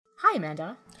Hi,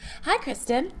 Amanda. Hi,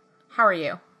 Kristen. How are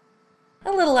you?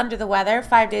 A little under the weather,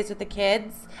 5 days with the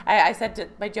kids. I said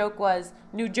my joke was,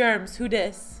 new germs, who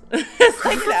dis? It's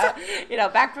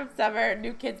like, back from summer,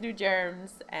 new kids, new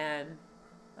germs. And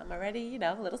I'm already,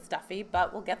 a little stuffy,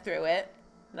 but we'll get through it.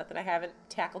 Nothing I haven't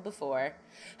tackled before.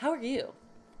 How are you?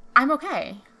 I'm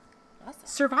okay. Awesome.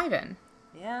 Surviving.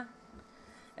 Yeah.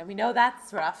 And we know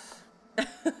that's rough.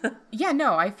 Yeah,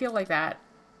 no, I feel like that.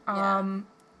 Yeah.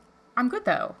 I'm good,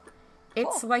 though.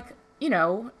 It's Cool. like,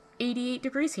 88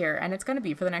 degrees here, and it's going to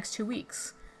be for the next 2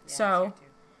 weeks. Yeah, So,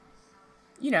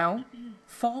 it's here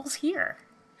fall's here.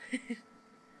 too.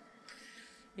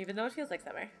 Even though it feels like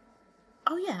summer.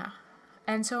 Oh, yeah.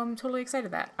 And so I'm totally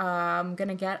excited that I'm going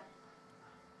to get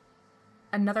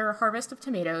another harvest of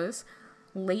tomatoes,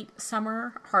 late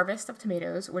summer harvest of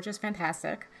tomatoes, which is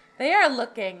fantastic. They are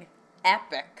looking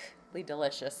epically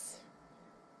delicious.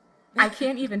 I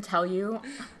can't even tell you.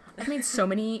 I've made so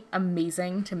many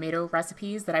amazing tomato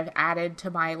recipes that I've added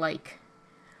to my,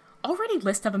 already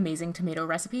list of amazing tomato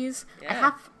recipes. Yeah. I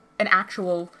have an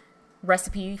actual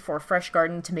recipe for fresh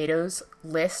garden tomatoes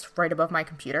list right above my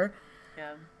computer,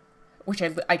 Yeah. which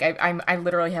I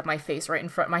literally have my face right in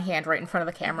front, my hand right in front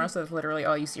of the camera, so that's literally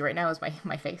all you see right now is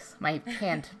my face, my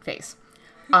hand face.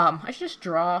 I should just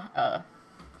draw a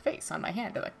face on my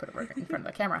hand and put it right in front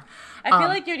of the camera. I feel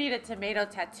like you need a tomato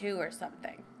tattoo or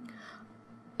something.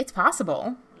 It's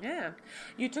possible. Yeah.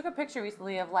 You took a picture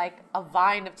recently of a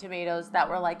vine of tomatoes that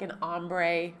were an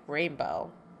ombre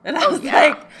rainbow. And I was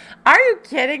like, are you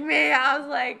kidding me? I was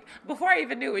like, before I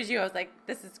even knew it was you, I was like,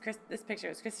 this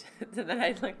picture is Kristen's. And then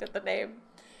I looked at the name.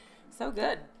 So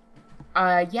good.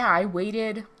 Yeah, I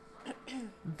waited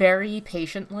very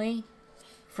patiently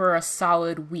for a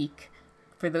solid week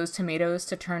for those tomatoes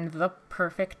to turn the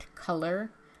perfect color,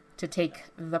 to take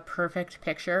the perfect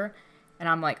picture. And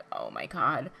I'm like, oh my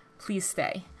God, please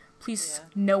stay. Please,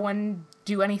 no one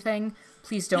do anything.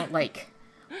 Please don't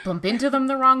bump into them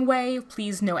the wrong way.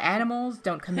 Please, no animals,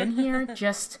 don't come in here.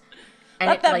 Just, and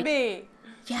Let them be.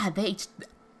 Yeah,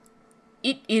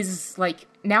 it is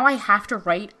now I have to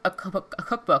write a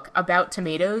cookbook about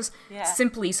tomatoes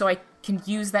simply so I can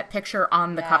use that picture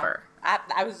on the cover.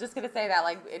 I was just going to say that,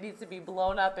 it needs to be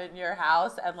blown up in your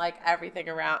house and, everything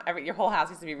around, your whole house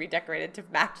needs to be redecorated to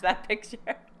match that picture.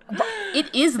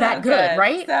 It is that good,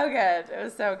 right? So good. It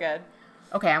was so good.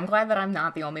 Okay, I'm glad that I'm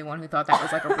not the only one who thought that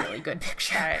was, a really good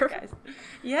picture. All right, guys.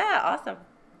 Yeah, awesome.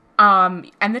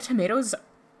 And the tomatoes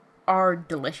are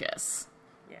delicious.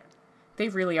 Yeah. They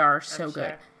really are so I'm good.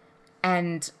 sure.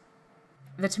 And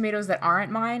the tomatoes that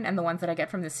aren't mine and the ones that I get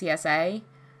from the CSA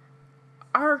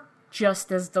are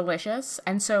just as delicious.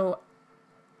 And so,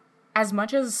 as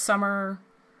much as summer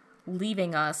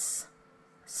leaving us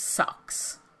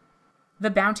sucks, the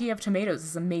bounty of tomatoes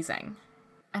is amazing.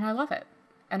 And I love it.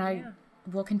 And I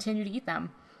will continue to eat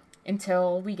them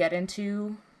until we get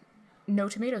into no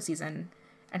tomato season.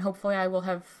 And hopefully I will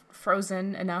have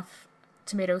frozen enough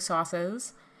tomato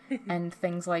sauces and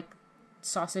things like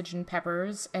sausage and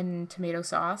peppers and tomato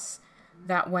sauce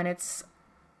that when it's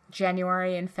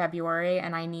January and February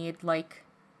and I need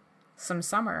some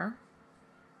summer,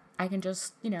 I can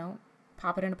just,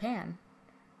 pop it in a pan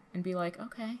and be like,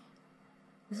 okay,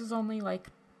 this is only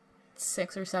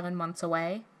 6 or 7 months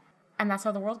away. And that's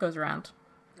how the world goes around.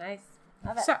 Nice.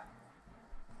 Love it. So,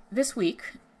 this week,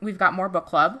 we've got more book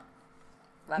club.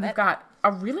 We've got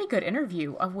a really good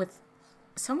interview with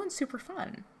someone super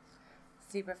fun.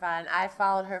 Super fun. I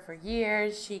followed her for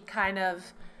years.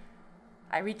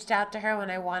 I reached out to her when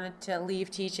I wanted to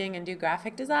leave teaching and do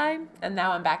graphic design. And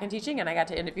now I'm back in teaching and I got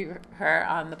to interview her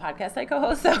on the podcast I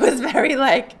co-host. So it was very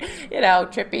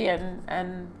trippy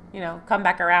and come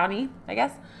back around-y, I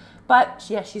guess. But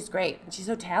she's great. And she's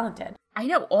so talented. I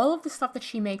know. All of the stuff that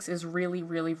she makes is really,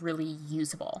 really, really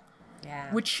usable.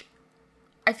 Yeah. Which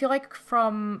I feel like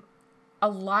from a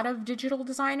lot of digital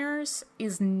designers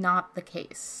is not the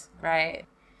case. Right.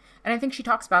 And I think she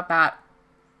talks about that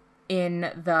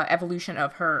in the evolution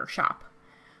of her shop,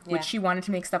 which she wanted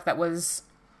to make stuff that was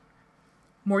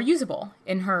more usable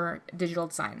in her digital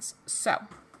designs. So,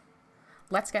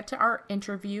 let's get to our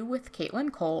interview with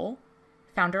Caitlin Cole,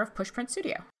 founder of Pushprint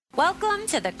Studio. Welcome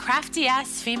to the Crafty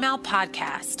Ass Female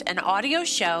Podcast, an audio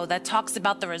show that talks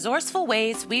about the resourceful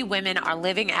ways we women are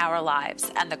living our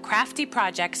lives and the crafty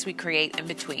projects we create in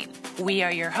between. We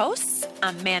are your hosts,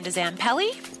 Amanda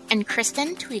Zampelli and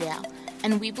Kristen Tweedale,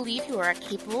 and we believe you are a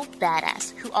capable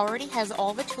badass who already has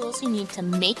all the tools you need to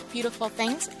make beautiful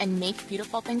things and make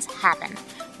beautiful things happen.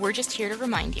 We're just here to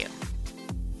remind you.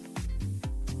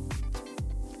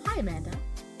 Hi, Amanda.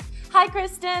 Hi,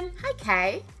 Kristen. Hi,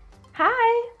 Kay.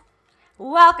 Hi.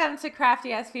 Welcome to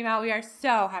Crafty as Female. We are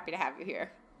so happy to have you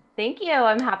here. Thank you.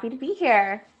 I'm happy to be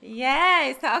here.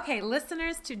 Yay. So, okay,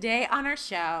 listeners, today on our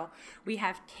show, we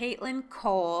have Caitlin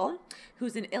Cole,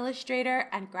 who's an illustrator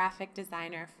and graphic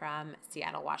designer from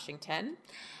Seattle, Washington.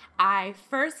 I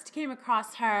first came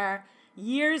across her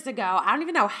years ago. I don't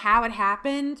even know how it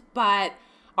happened,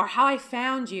 or how I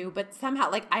found you, but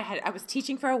somehow, like, I was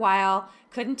teaching for a while,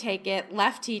 couldn't take it,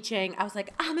 left teaching. I was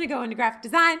like, I'm going to go into graphic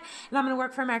design, and I'm going to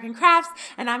work for American Crafts,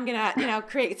 and I'm going to,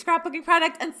 create a scrapbooking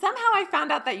product. And somehow I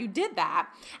found out that you did that,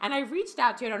 and I reached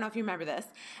out to you. I don't know if you remember this.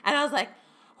 And I was like,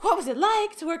 what was it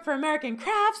like to work for American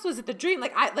Crafts? Was it the dream?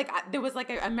 There was like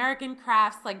an American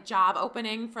Crafts like job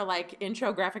opening for like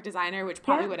intro graphic designer, which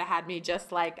probably would have had me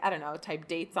just like, I don't know, type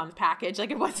dates on the package.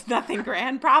 Like it was nothing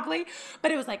grand probably,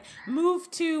 but it was like move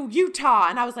to Utah.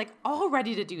 And I was like all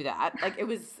ready to do that. Like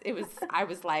I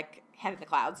was like head in the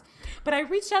clouds, but I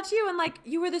reached out to you and like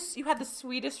you had the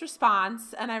sweetest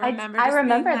response. And I remember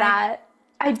that.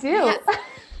 I do. Yes.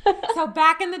 So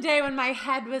back in the day when my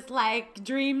head was like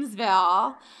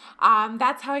Dreamsville,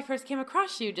 that's how I first came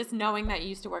across you, just knowing that you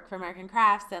used to work for American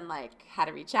Crafts and like how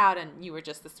to reach out, and you were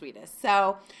just the sweetest.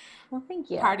 So, well, thank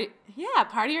you. Part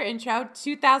of your intro,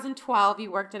 2012,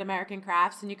 you worked at American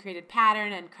Crafts and you created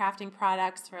pattern and crafting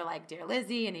products for like Dear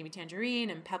Lizzie and Amy Tangerine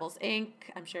and Pebbles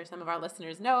Ink. I'm sure some of our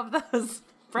listeners know of those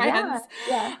brands.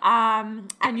 Yeah.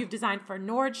 And you've designed for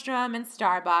Nordstrom and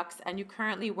Starbucks, and you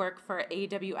currently work for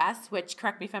AWS, which,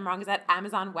 correct me if I'm wrong, is that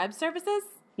Amazon Web Services?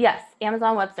 Yes,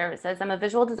 Amazon Web Services. I'm a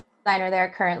visual designer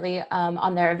there currently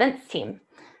on their events team.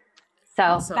 So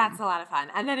awesome. That's a lot of fun.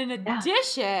 And then in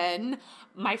addition,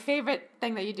 my favorite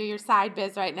thing that you do, your side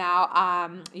biz right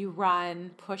now, you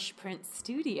run Push Print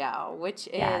Studio, which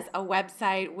is a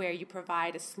website where you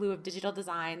provide a slew of digital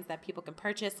designs that people can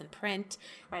purchase and print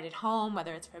right at home,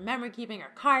 whether it's for memory keeping or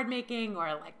card making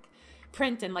or like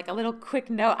print and like a little quick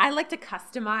note. I like to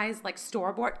customize like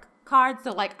store-bought cards.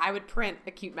 So like I would print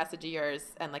a cute message of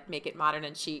yours and like make it modern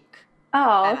and chic.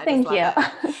 Oh, thank you.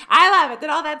 I love it. Did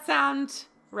all that sound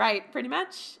right, pretty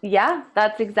much? Yeah,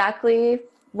 that's exactly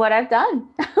what I've done,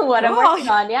 what I'm working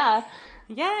on, yeah.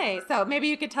 Yay. So maybe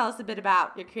you could tell us a bit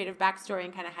about your creative backstory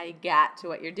and kind of how you got to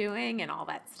what you're doing and all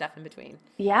that stuff in between.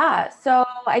 Yeah, so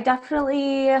I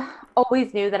definitely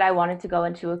always knew that I wanted to go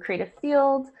into a creative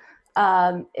field,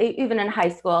 even in high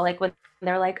school, like when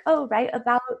they're like, oh, write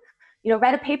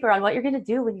a paper on what you're going to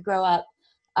do when you grow up.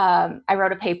 I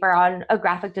wrote a paper on a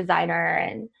graphic designer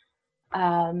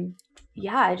and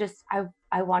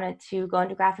I wanted to go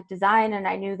into graphic design, and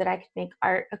I knew that I could make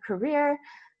art a career.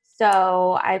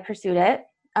 So I pursued it.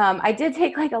 I did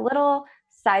take like a little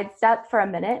sidestep for a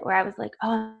minute where I was like, oh,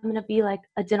 I'm going to be like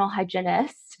a dental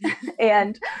hygienist.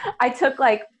 And I took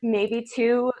like maybe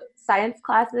 2 science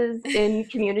classes in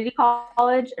community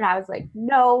college. And I was like,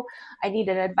 no, I need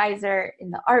an advisor in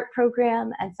the art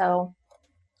program. And so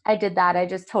I did that. I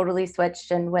just totally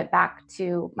switched and went back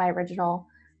to my original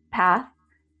path.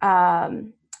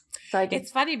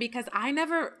 It's funny because I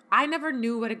never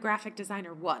knew what a graphic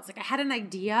designer was. Like I had an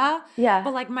idea,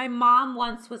 but like my mom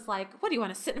once was like, what do you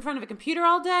want to sit in front of a computer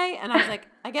all day? And I was like,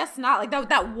 I guess not. Like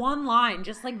that one line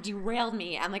just like derailed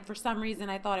me. And like for some reason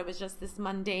I thought it was just this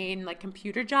mundane like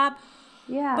computer job.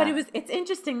 Yeah. But it's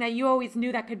interesting that you always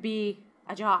knew that could be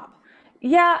a job.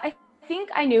 Yeah, I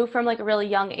think I knew from like a really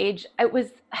young age.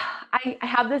 I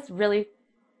have this really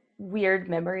weird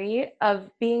memory of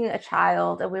being a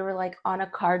child, and we were like on a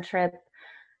car trip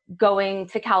going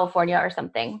to California or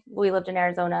something. We lived in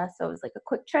Arizona, so it was like a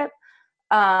quick trip.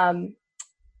 And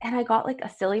I got like a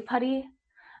silly putty,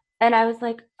 and I was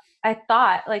like, I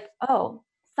thought like, oh,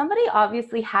 somebody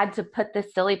obviously had to put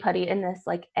this silly putty in this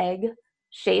like egg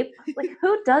shape. Like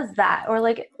who does that? Or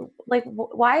like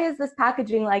why is this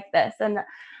packaging like this? And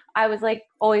I was like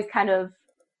always kind of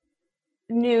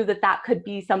knew that could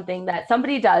be something that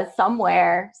somebody does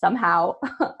somewhere, somehow,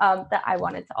 that I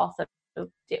wanted to also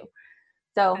do.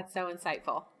 So that's so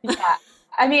insightful. Yeah.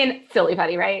 I mean, silly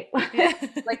putty, right?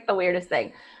 Like the weirdest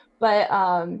thing. But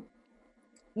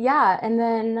yeah. And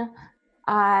then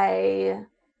I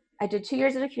did 2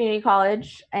 years at a community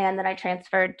college, and then I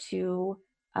transferred to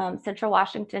Central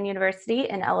Washington University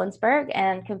in Ellensburg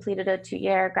and completed a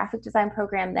 2-year graphic design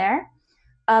program there.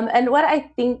 And what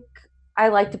I think I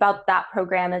liked about that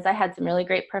program is I had some really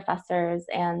great professors,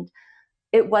 and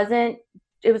it was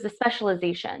a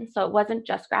specialization. So it wasn't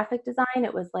just graphic design.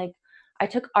 It was like, I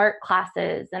took art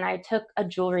classes and I took a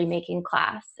jewelry making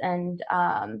class, and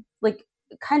like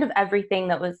kind of everything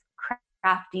that was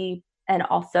crafty and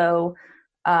also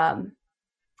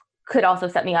could also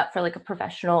set me up for like a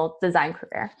professional design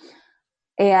career.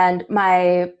 And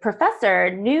my professor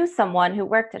knew someone who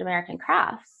worked at American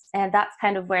Crafts. And that's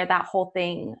kind of where that whole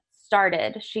thing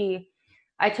started.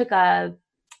 I took an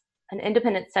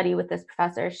independent study with this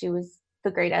professor. She was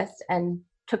the greatest and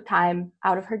took time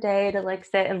out of her day to like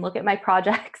sit and look at my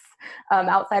projects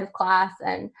outside of class.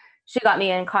 And she got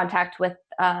me in contact with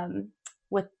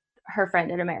her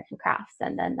friend at American Crafts.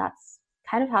 And then that's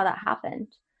kind of how that happened.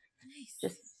 Nice.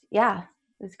 Just, yeah,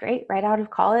 it was great. Right out of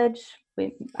college,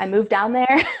 I moved down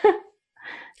there.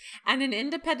 And an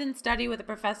independent study with a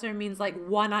professor means like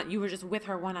you were just with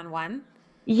her one-on-one?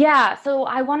 Yeah. So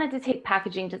I wanted to take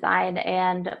packaging design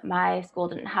and my school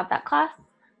didn't have that class.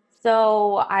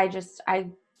 So I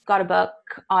got a book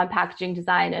on packaging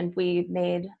design and we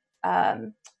laid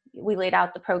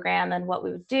out the program and what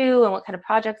we would do and what kind of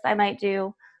projects I might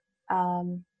do.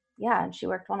 And she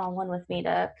worked one-on-one with me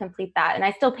to complete that. And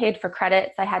I still paid for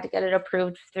credits. I had to get it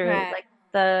approved through like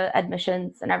the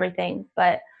admissions and everything.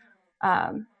 But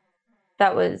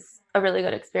that was a really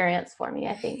good experience for me,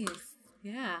 I think.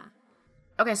 Yeah.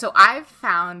 Okay, so I've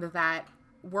found that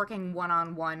working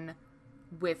one-on-one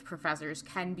with professors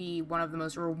can be one of the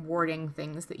most rewarding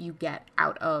things that you get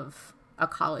out of a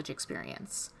college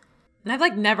experience. And I've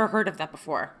like never heard of that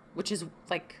before, which is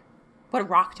like, what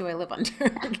rock do I live under?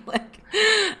 I've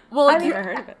never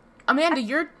heard of it. Amanda,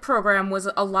 your program was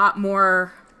a lot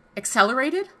more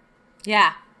accelerated.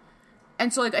 Yeah.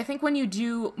 And so, like, I think when you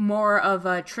do more of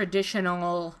a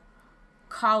traditional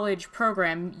college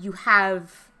program, you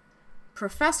have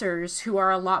professors who are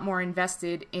a lot more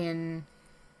invested in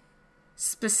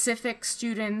specific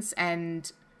students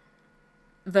and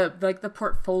the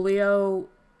portfolio.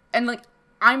 And, like,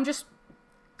 I'm just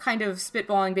kind of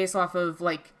spitballing based off of,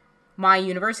 like, my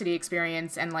university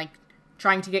experience and, like,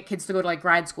 trying to get kids to go to, like,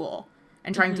 grad school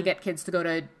and trying to get kids to go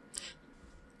to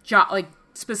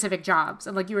specific jobs.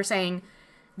 And like you were saying,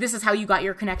 this is how you got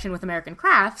your connection with American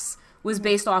Crafts was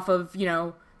based off of,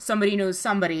 somebody knows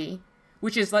somebody,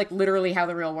 which is like literally how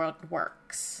the real world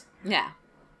works. Yeah.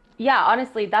 Yeah,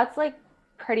 honestly, that's like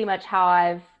pretty much how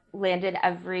I've landed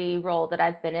every role that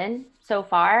I've been in so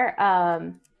far.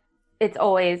 It's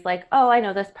always like, oh, I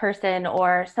know this person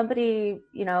or somebody,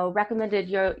 recommended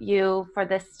you for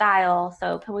this style.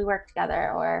 So can we work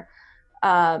together or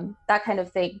that kind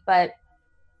of thing. But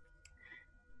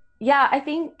yeah, I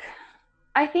think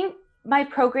my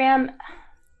program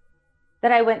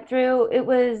that I went through,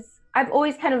 I've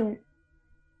always kind of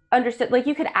understood, like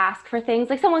you could ask for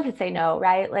things, like someone could say no,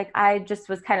 right? Like I just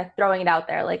was kind of throwing it out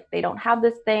there, like they don't have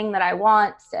this thing that I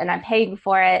want and I'm paying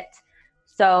for it.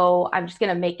 So I'm just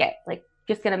going to make it, like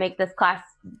just going to make this class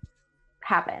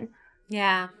happen.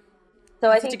 Yeah. So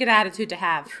That's such a good attitude to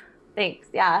have. Thanks.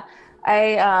 Yeah.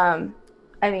 I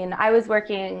was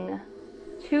working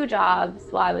 2 jobs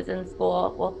while I was in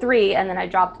school. Well, 3, and then I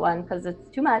dropped one because it's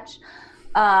too much.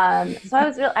 So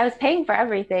I was paying for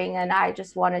everything, and I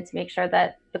just wanted to make sure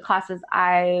that the classes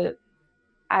I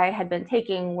had been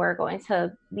taking were going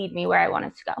to lead me where I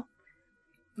wanted to go.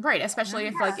 Right, especially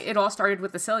if like it all started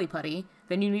with the silly putty,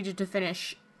 then you needed to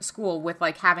finish school with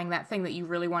like having that thing that you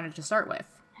really wanted to start with.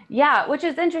 Yeah, which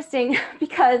is interesting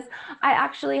because I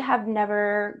actually have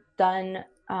never done.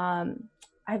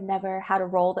 I've never had a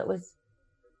role that was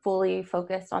fully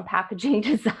focused on packaging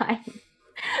design.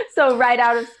 So right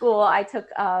out of school, I took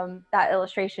that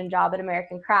illustration job at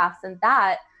American Crafts, and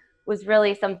that was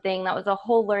really something that was a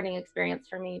whole learning experience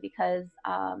for me because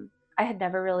I had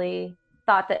never really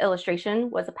thought that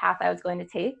illustration was a path I was going to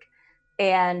take,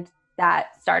 and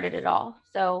that started it all.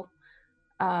 So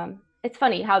it's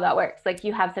funny how that works. Like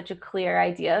you have such a clear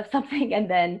idea of something, and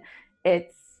then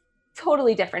it's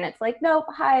totally different. It's like, nope,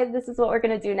 hi, this is what we're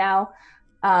going to do now.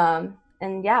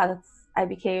 And yeah, I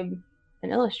became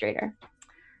an illustrator.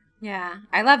 Yeah,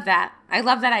 I love that. I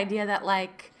love that idea that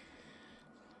like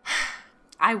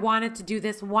I wanted to do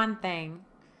this one thing,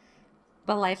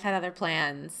 but life had other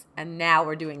plans, and now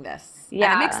we're doing this.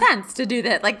 Yeah, and it makes sense to do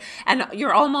that. Like, and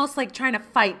you're almost like trying to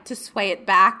fight to sway it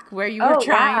back where you were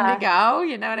trying to go.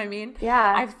 You know what I mean?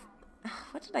 Yeah.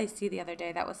 What did I see the other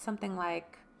day? That was something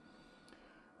like,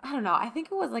 I don't know. I think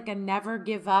it was like a never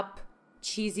give up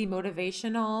cheesy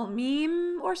motivational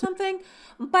meme or something.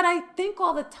 But I think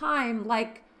all the time,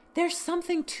 like, there's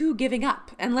something to giving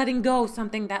up and letting go,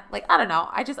 something that, like, I don't know.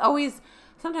 I just always,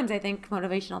 sometimes I think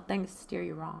motivational things steer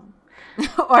you wrong.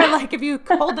 Or, like, if you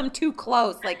hold them too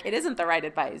close, like, it isn't the right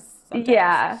advice sometimes.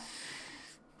 Yeah.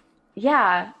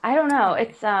 Yeah. I don't know.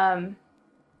 It's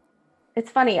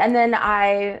funny. And then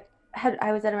I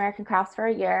was at American Crafts for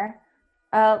a year,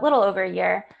 a little over a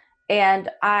year. And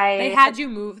They had you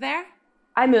move there?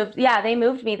 I moved. Yeah, they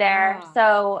moved me there. Oh.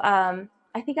 So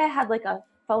I think I had like a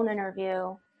phone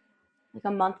interview like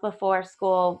a month before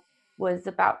school was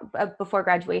about before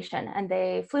graduation, and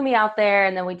they flew me out there,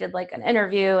 and then we did like an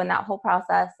interview and that whole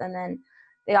process, and then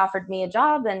they offered me a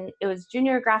job, and it was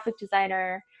junior graphic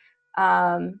designer.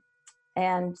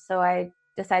 And so I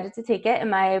decided to take it, and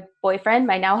my boyfriend,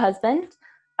 my now husband,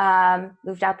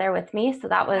 moved out there with me. So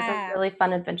that was a really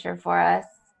fun adventure for us.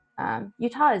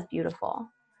 Utah is beautiful.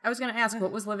 I was going to ask,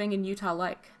 what was living in Utah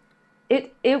like?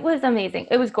 It was amazing.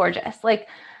 It was gorgeous. Like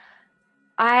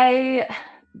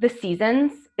the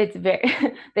seasons, it's very,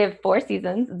 they have 4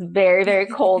 seasons. It's very, very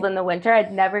cold in the winter.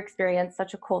 I'd never experienced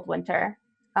such a cold winter.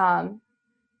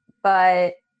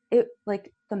 But it,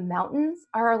 like, the mountains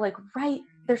are like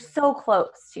they're so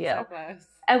close to you. So close.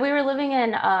 And we were living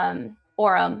in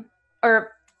Orem,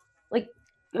 or like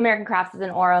American Crafts is in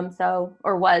Orem,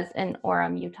 or was in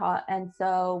Orem, Utah. And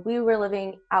so we were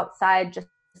living outside just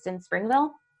in Springville,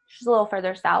 which is a little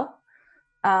further south.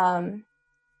 And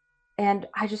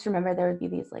I just remember there would be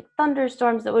these like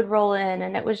thunderstorms that would roll in,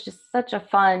 and it was just such a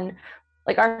fun,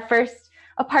 like our first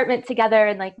apartment together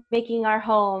and like making our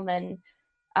home, and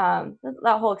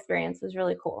that whole experience was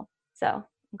really cool. So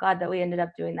I'm glad that we ended up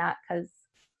doing that, because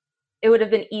it would have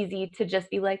been easy to just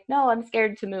be like, no, I'm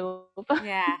scared to move.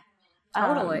 Yeah,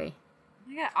 totally.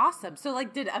 Yeah, awesome. So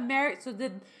like did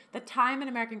the time in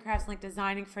American Crafts, like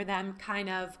designing for them, kind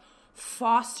of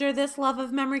foster this love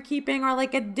of memory keeping, or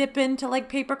like a dip into like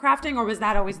paper crafting, or was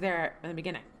that always there in the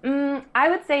beginning? I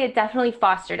would say it definitely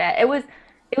fostered it. It was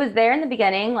there in the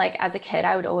beginning. Like as a kid,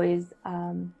 I would always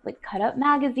like cut up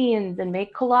magazines and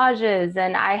make collages,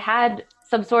 and I had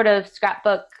some sort of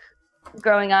scrapbook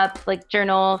growing up, like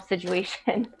journal situation.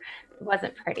 It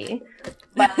wasn't pretty,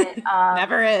 but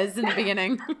never is in the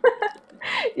beginning.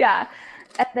 Yeah.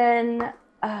 And then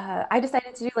I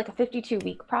decided to do like a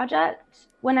 52-week project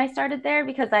when I started there,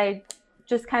 because I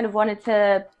just kind of wanted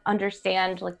to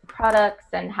understand like the products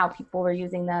and how people were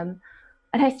using them.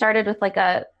 And I started with like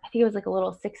I think it was like a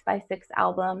little 6x6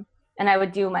 album, and I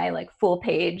would do my like full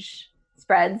page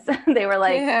spreads. They were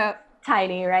like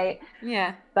tiny, right?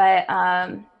 Yeah. But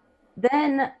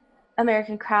then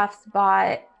American Crafts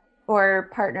bought or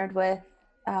partnered with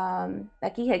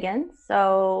Becky Higgins.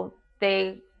 So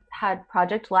they had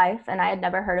Project Life, and I had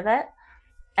never heard of it.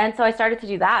 And so I started to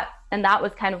do that. And that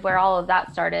was kind of where all of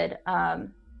that started.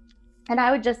 And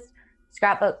I would just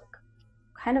scrapbook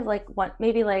kind of like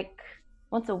maybe like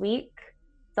once a week,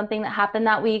 something that happened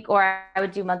that week, or I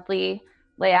would do monthly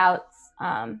layouts.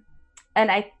 And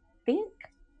I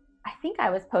think I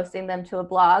was posting them to a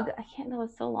blog. I can't know, it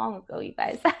was so long ago, you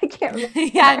guys. I can't remember.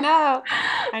 Yeah,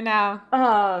 I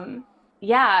know.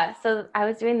 Yeah, so I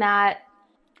was doing that,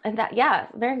 and that, yeah,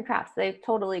 American Crafts, they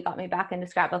totally got me back into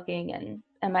scrapbooking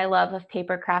and my love of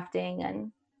paper crafting,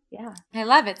 and yeah. I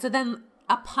love it. So then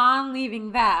upon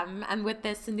leaving them and with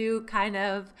this new kind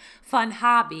of fun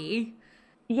hobby.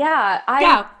 Yeah,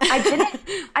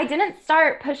 I didn't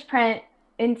start Pushprint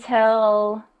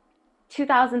until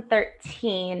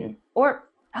 2013, or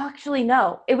actually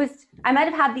no, I might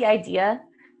have had the idea.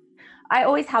 I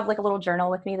always have like a little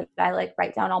journal with me that I like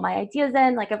write down all my ideas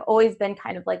in. Like I've always been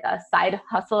kind of like a side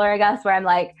hustler, I guess, where I'm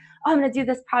like, oh, I'm going to do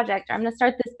this project, or I'm going to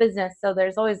start this business. So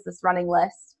there's always this running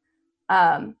list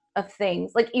of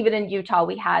things. Like even in Utah,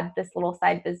 we had this little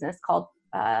side business called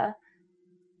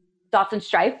Dots and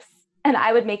Stripes. And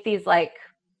I would make these like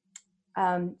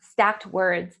stacked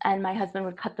words, and my husband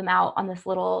would cut them out on this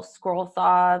little scroll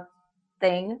saw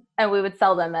thing, and we would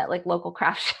sell them at like local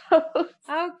craft shows.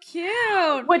 Oh,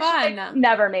 cute. Which fun. Like,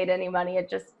 never made any money.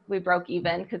 We broke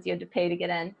even because you had to pay to get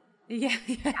in. Yeah.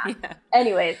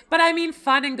 Anyways. But I mean,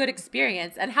 fun and good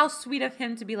experience. And how sweet of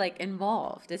him to be like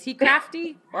involved. Is he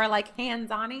crafty or like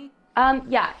hands-on-y?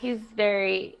 Yeah, he's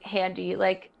very handy.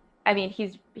 Like, I mean,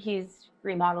 he's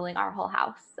remodeling our whole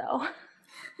house, so.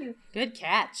 Good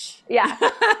catch. Yeah.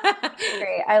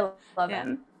 Great. I love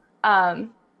him.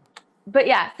 But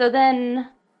yeah, so then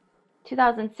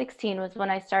 2016 was when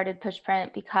I started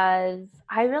Pushprint, because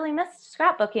I really missed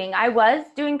scrapbooking. I was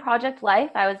doing Project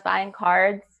Life. I was buying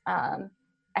cards. I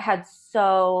had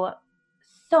so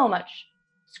much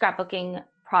scrapbooking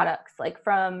products, like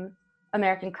from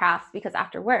American Crafts, because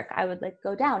after work I would like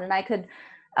go down and I could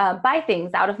buy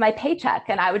things out of my paycheck,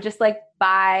 and I would just like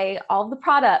buy all the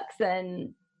products,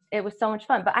 and it was so much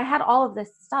fun. But I had all of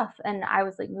this stuff, and I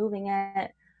was like moving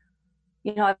it,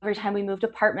 you know, every time we moved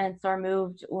apartments or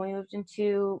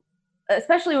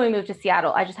especially when we moved to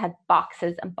Seattle, I just had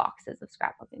boxes and boxes of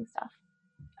scrapbooking stuff.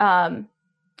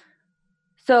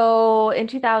 So in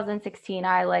 2016,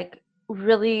 I like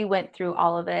really went through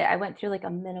all of it. I went through like a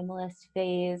minimalist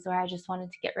phase where I just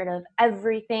wanted to get rid of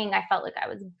everything. I felt like I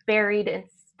was buried in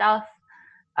stuff.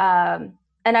 And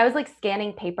I was like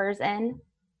scanning papers in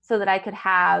so that I could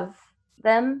have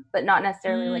them, but not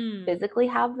necessarily like physically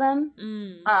have them.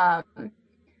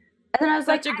 And then I was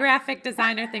such a graphic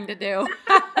designer thing to do.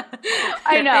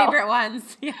 I know. Favorite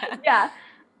ones. Yeah.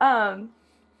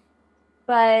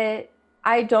 But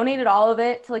I donated all of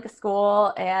it to like a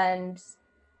school, and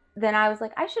then I was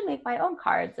like, I should make my own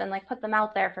cards and like put them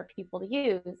out there for people to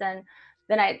use. And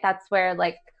then that's where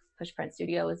like Push Print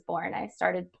Studio was born. I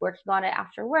started working on it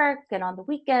after work and on the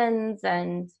weekends,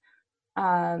 and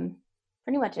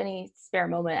pretty much any spare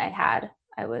moment I had,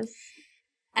 I was.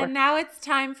 And now it's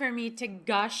time for me to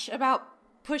gush about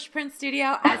Push Print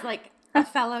Studio as like a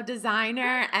fellow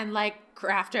designer and like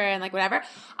crafter and like whatever.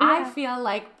 I feel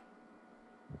like,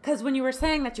 because when you were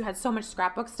saying that you had so much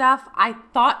scrapbook stuff, I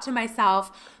thought to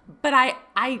myself, but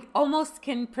I almost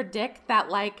can predict that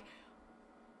like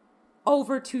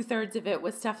over 2/3 of it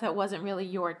was stuff that wasn't really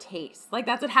your taste. Like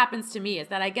that's what happens to me, is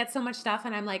that I get so much stuff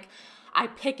and I'm like, I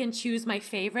pick and choose my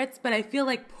favorites, but I feel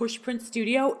like Push Print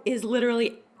Studio is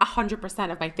literally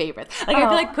 100% of my favorites. Like I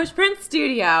feel like Push Print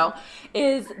Studio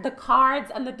is the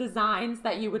cards and the designs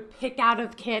that you would pick out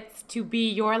of kits to be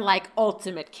your like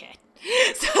ultimate kit.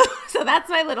 So that's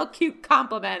my little cute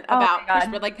compliment about Push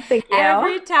Print. Like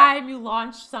every time you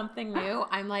launch something new,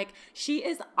 I'm like, she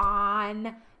is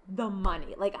on the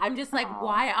money. Like I'm just like,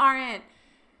 why aren't,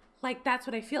 like that's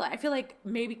what I feel like. I feel like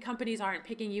maybe companies aren't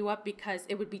picking you up because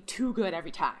it would be too good every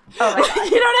time. Oh my God.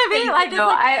 You know what I mean? Like,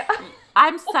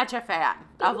 I'm such a fan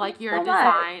of like your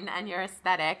design and your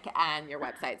aesthetic and your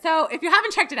website. So if you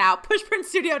haven't checked it out,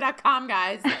 pushprintstudio.com,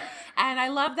 guys. And I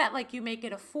love that like you make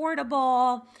it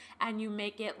affordable and you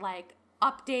make it like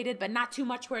updated, but not too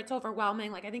much where it's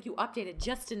overwhelming. Like I think you updated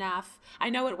just enough.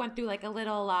 I know it went through like a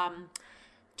little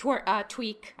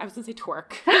tweak. I was gonna say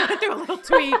twerk. Through a little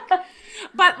tweak,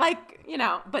 but like, you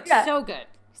know, but so good.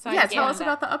 So yeah, tell us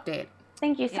about the update.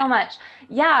 Thank you so much.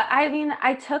 Yeah, I mean,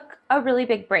 I took a really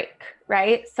big break,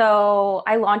 right? So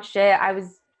I launched it. I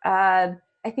was, I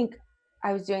think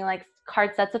I was doing like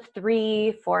card sets of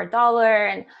 3 for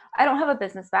 $1, and I don't have a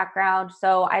business background,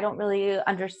 so I don't really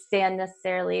understand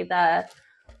necessarily the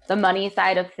money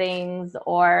side of things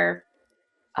or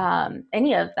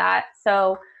any of that.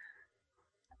 So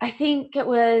I think it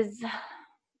was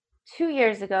 2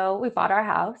 years ago, we bought our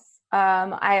house.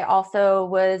 I also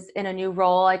was in a new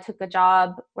role. I took a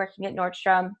job working at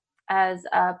Nordstrom as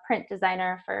a print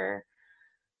designer for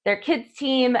their kids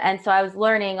team. And so I was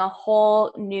learning a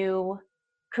whole new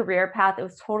career path. It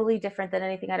was totally different than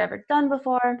anything I'd ever done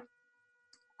before.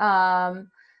 And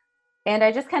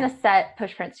I just kind of set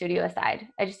Push Print Studio aside.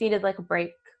 I just needed like a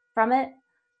break from it.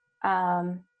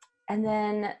 And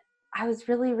then I was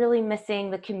really, really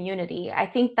missing the community. I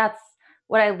think that's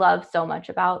what I love so much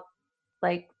about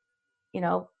like, you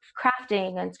know,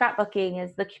 crafting and scrapbooking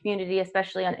is the community,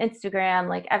 especially on Instagram.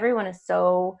 Like everyone is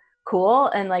so cool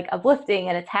and like uplifting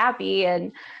and it's happy.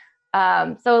 And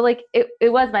so like it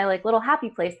was my like little happy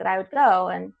place that I would go.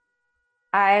 And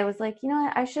I was like, you know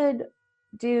what, I should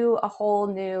do a whole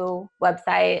new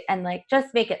website and like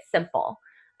just make it simple.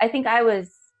 I think I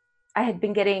had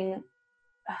been getting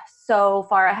so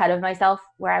far ahead of myself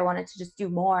where I wanted to just do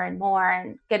more and more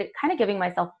and kind of giving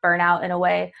myself burnout in a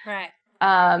way. Right.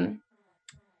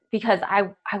 Because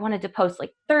I wanted to post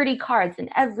like 30 cards in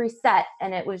every set.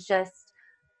 And it was just,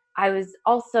 I was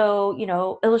also, you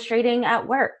know, illustrating at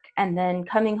work and then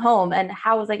coming home, and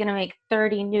how was I going to make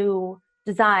 30 new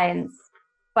designs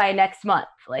by next month?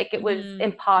 Like it was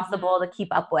impossible to keep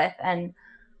up with. And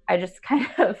I just kind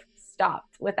of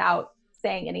stopped without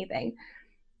saying anything.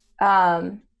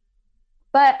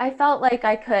 But I felt like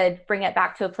I could bring it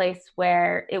back to a place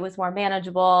where it was more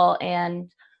manageable and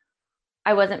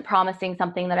I wasn't promising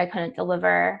something that I couldn't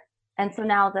deliver. And so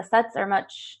now the sets are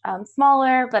much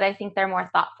smaller, but I think they're more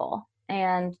thoughtful,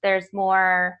 and there's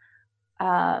more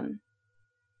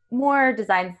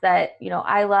designs that, you know,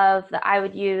 I love, that I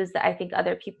would use, that I think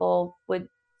other people would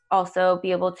also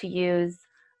be able to use.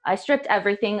 I stripped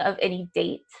everything of any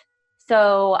date.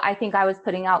 So I think I was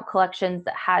putting out collections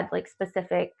that had like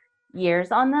specific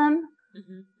years on them.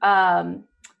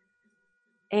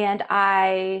 And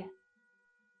I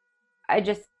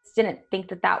just didn't think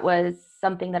that was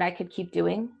something that I could keep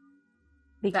doing.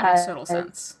 Because, that makes total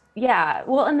sense. Yeah.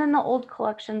 Well, and then the old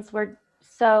collections were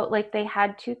so like they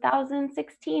had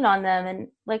 2016 on them, and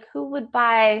like who would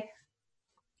buy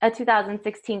a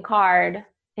 2016 card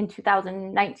in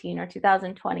 2019 or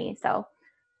 2020? So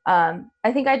I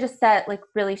think I just set like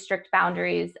really strict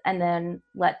boundaries and then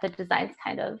let the designs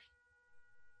kind of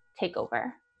take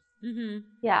over.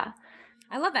 Yeah.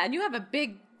 I love that. And you have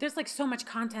there's like so much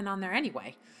content on there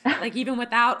anyway. Like even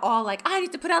without all like, I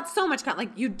need to put out so much content.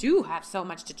 Like you do have so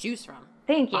much to choose from.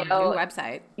 Thank you. On your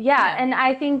website. Yeah. And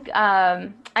I think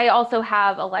I also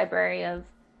have a library of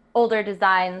older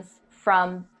designs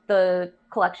from the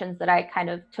collections that I kind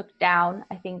of took down.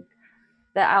 I think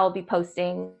that I'll be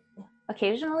posting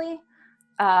occasionally,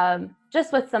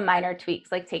 just with some minor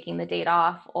tweaks, like taking the date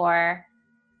off or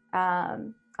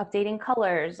updating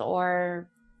colors, or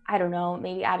I don't know,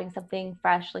 maybe adding something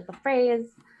fresh, like a phrase.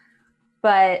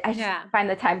 But I just find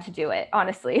the time to do it,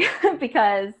 honestly,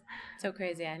 because so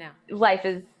crazy. I know life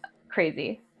is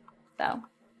crazy. So,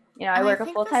 you know, I work a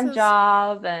full-time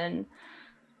job, and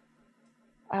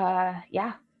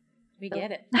we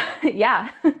get it. Yeah.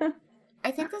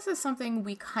 I think this is something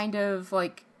we kind of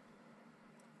like,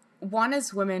 one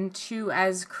as women, two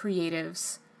as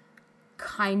creatives,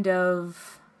 kind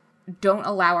of don't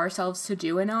allow ourselves to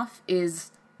do enough,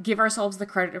 is give ourselves the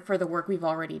credit for the work we've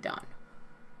already done.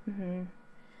 Mm-hmm.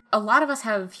 A lot of us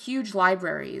have huge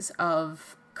libraries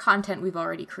of content we've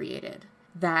already created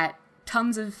that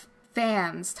tons of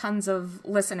fans, tons of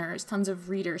listeners, tons of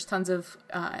readers, tons of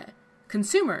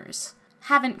consumers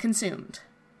haven't consumed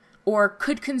or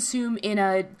could consume in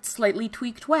a slightly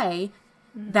tweaked way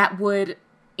that would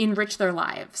enrich their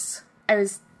lives. I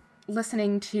was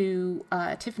listening to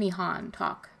Tiffany Hahn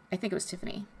talk. I think it was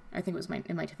Tiffany. I think it was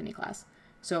in my Tiffany class.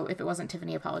 So if it wasn't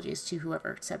Tiffany, apologies to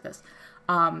whoever said this.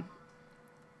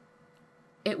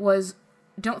 It was,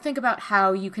 don't think about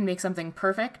how you can make something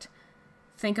perfect.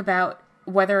 Think about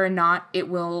whether or not it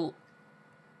will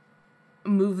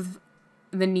move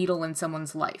the needle in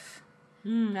someone's life. I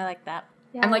like that.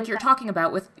 Yeah, and like you're talking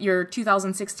about with your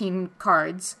 2016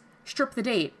 cards, strip the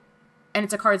date, and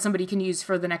it's a card somebody can use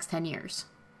for the next 10 years.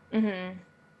 Mm-hmm.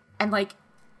 And like,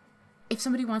 if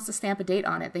somebody wants to stamp a date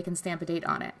on it, they can stamp a date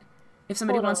on it. If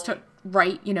somebody wants to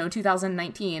write,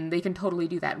 2019, they can totally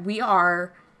do that. We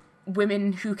are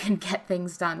women who can get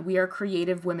things done. We are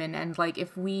creative women. And like,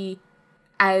 if we,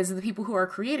 as the people who are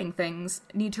creating things,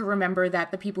 need to remember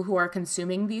that the people who are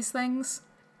consuming these things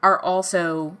are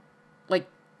also like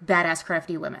badass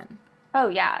crafty women. Oh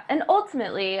yeah. And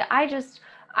ultimately, I just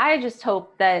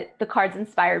hope that the cards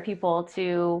inspire people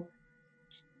to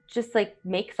just like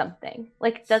make something.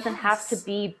 Like, it doesn't have to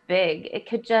be big. It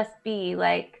could just be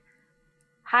like,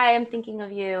 hi, I'm thinking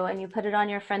of you, and you put it on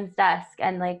your friend's desk,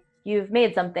 and like you've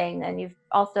made something, and you've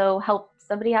also helped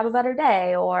somebody have a better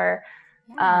day, or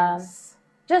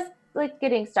just like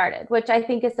getting started, which I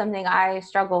think is something I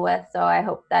struggle with. So I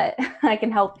hope that I can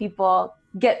help people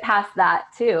get past that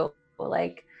too.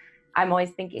 Like, I'm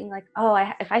always thinking like,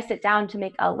 if I sit down to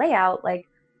make a layout, like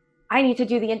I need to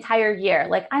do the entire year.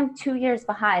 Like, I'm 2 years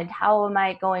behind. How am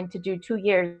I going to do 2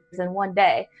 years in one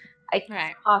day? It's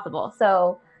possible.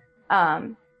 So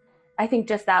I think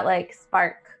just that like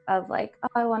spark of like,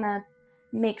 I want to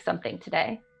make something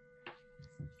today.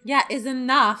 Yeah, is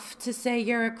enough to say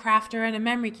you're a crafter and a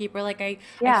memory keeper. Like I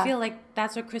feel like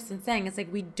that's what Kristen's saying. It's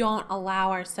like we don't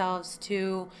allow ourselves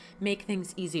to make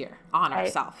things easier on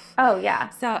ourselves. Oh yeah.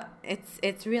 So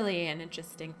it's really an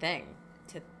interesting thing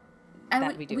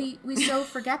that we do. We so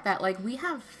forget that. Like, we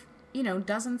have,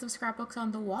 dozens of scrapbooks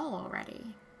on the wall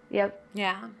already. Yep.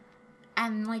 Yeah.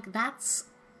 And like, that's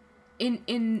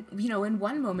in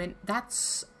one moment,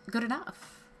 that's good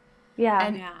enough. Yeah.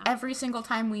 And every single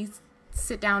time we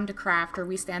sit down to craft, or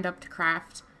we stand up to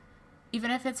craft,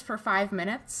 even if it's for 5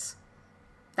 minutes,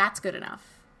 that's good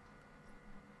enough.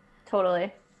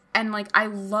 Totally. And like, I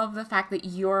love the fact that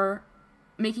you're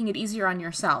making it easier on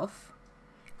yourself,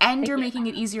 and you're making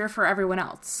it easier for everyone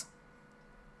else.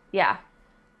 Yeah.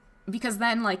 Because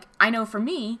then, like, I know for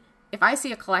me, if I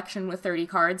see a collection with 30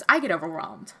 cards, I get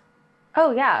overwhelmed.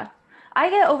 Oh yeah. I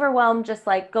get overwhelmed just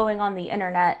like going on the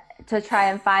internet to try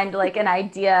and find like an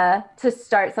idea to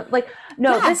start something. Like,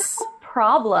 no, this is a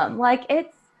problem. Like,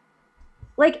 it's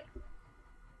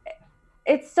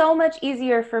so much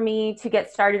easier for me to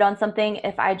get started on something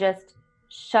if I just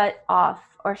shut off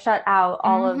or shut out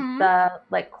all of the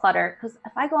like clutter. Because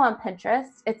if I go on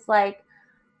Pinterest, it's like,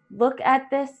 look at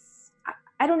this.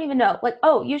 I don't even know. Like,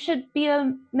 you should be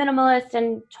a minimalist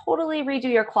and totally redo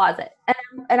your closet.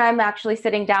 And I'm actually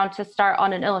sitting down to start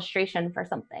on an illustration for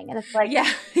something. And it's like,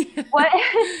 what?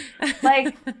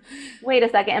 Like, wait a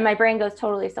second. And my brain goes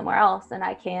totally somewhere else and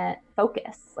I can't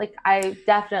focus. Like, I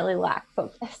definitely lack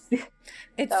focus.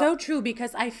 It's so true,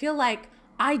 because I feel like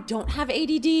I don't have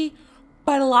ADD,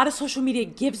 but a lot of social media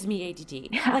gives me ADD.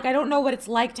 Yeah. Like, I don't know what it's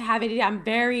like to have ADD.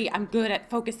 I'm good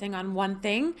at focusing on one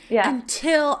thing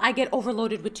until I get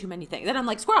overloaded with too many things. Then I'm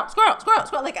like, squirrel.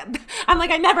 Like, I'm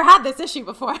like, I never had this issue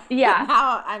before. Yeah.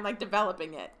 Now I'm like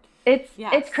developing it.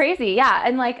 It's crazy. Yeah.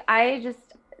 And like,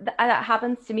 that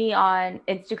happens to me on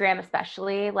Instagram,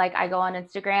 especially. Like I go on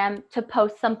Instagram to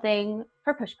post something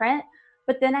for Pushprint,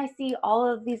 but then I see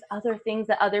all of these other things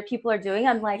that other people are doing.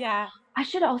 I'm like, I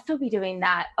should also be doing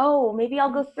that. Oh, maybe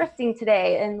I'll go thrifting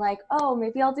today. And like, oh,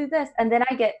 maybe I'll do this. And then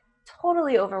I get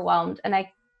totally overwhelmed and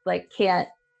I like can't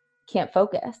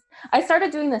focus. I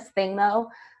started doing this thing though.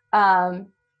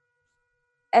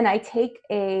 And I take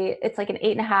it's like an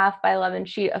 8.5 by 11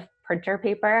 sheet of printer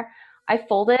paper. I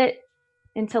fold it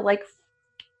into like,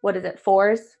 what is it,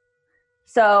 4s?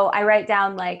 So I write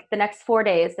down like the next 4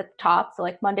 days at the top. So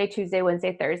like Monday, Tuesday,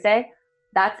 Wednesday, Thursday.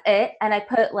 That's it. And I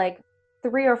put like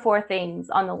 3 or 4 things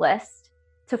on the list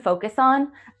to focus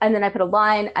on. And then I put a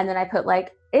line, and then I put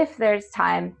like, if there's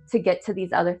time to get to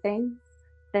these other things,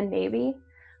 then maybe.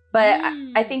 But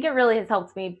I think it really has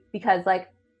helped me because like,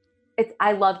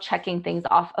 I love checking things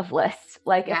off of lists.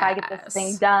 Like if I get this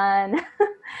thing done,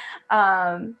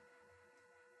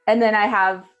 and then I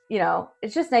have,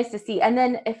 it's just nice to see. And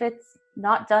then if it's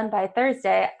not done by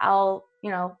Thursday, I'll,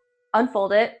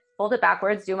 unfold it, fold it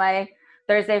backwards, do my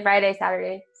Thursday, Friday,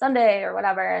 Saturday, Sunday, or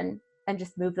whatever, and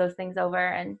just move those things over.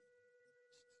 And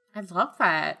I love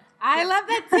that. I love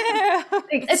that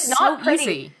too. It's not pretty.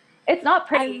 Easy. It's not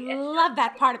pretty. I love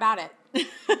that part about it.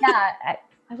 Yeah.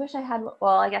 I wish I had,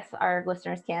 well, I guess our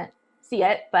listeners can't see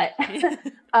it, but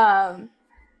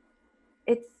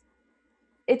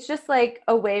it's just like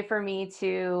a way for me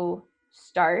to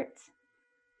start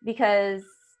because,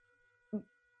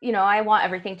 I want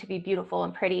everything to be beautiful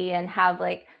and pretty and have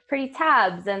like pretty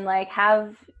tabs and like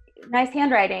have nice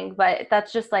handwriting, but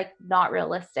that's just like not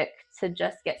realistic to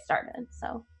just get started.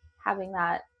 So having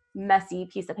that messy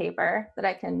piece of paper that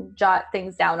I can jot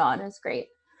things down on is great.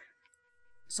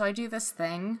 So I do this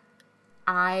thing.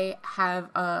 I have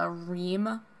a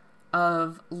ream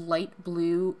of light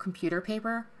blue computer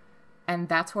paper, and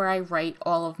that's where I write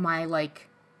all of my, like,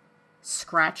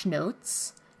 scratch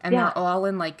notes. And they're all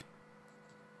in, like,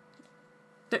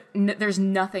 there's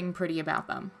nothing pretty about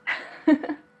them.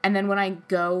 And then when I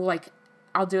go, like,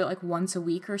 I'll do it, like, once a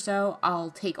week or so. I'll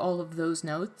take all of those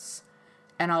notes,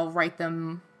 and I'll write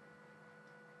them,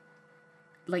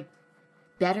 like,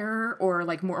 better or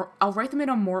like more. I'll write them in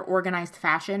a more organized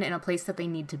fashion in a place that they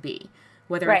need to be,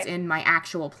 whether it's in my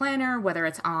actual planner, whether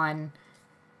it's on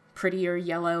prettier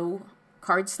yellow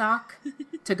cardstock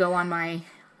to go on my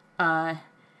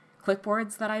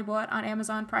clipboards that I bought on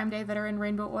Amazon Prime Day that are in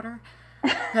rainbow order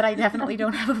that I definitely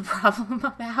don't have a problem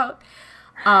about.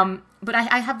 But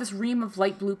I have this ream of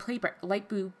light blue paper,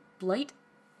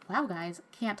 wow guys,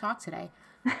 can't talk today.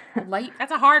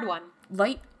 That's a hard one.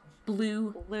 Light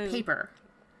blue paper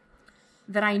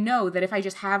that I know that if I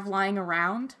just have lying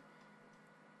around,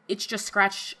 it's just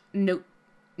scratch notes.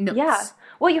 Yeah.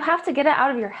 Well, you have to get it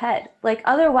out of your head. Like,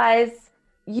 otherwise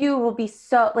you will be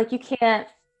so, like, you can't.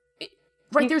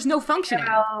 Right. There's no functioning.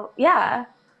 Yeah.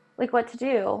 Like what to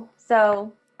do.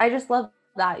 So I just love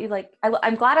that. You like,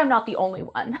 I'm glad I'm not the only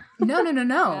one. No.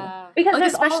 Yeah. Because like,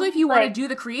 especially if you want to do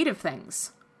the creative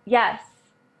things. Yes.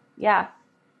 Yeah.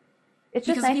 It's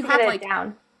just nice to get it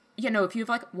down. If you have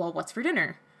like, well, what's for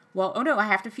dinner? Well, oh no, I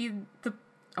have to feed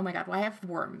oh my God, well, I have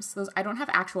worms. I don't have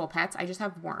actual pets, I just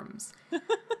have worms.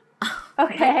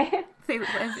 Okay. They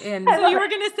live in... So you were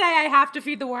going to say I have to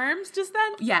feed the worms just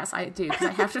then? Yes, I do, because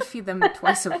I have to feed them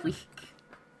twice a week.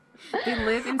 They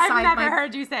live inside I've never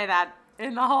heard you say that.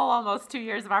 In the whole almost 2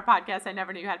 years of our podcast, I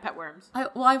never knew you had pet worms.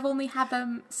 I've only had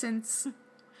them since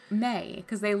May,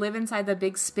 because they live inside the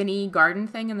big spinny garden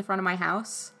thing in the front of my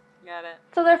house. Got it.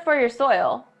 So they're for your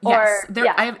soil? Yes. They're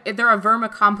a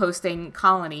vermicomposting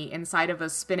colony inside of a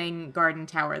spinning garden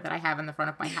tower that I have in the front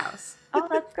of my house. Oh,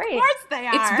 that's great. Of course they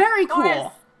are. It's very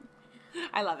cool.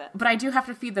 I love it. But I do have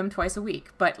to feed them twice a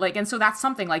week. But like, and so that's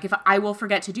something, like, if I will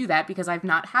forget to do that because I've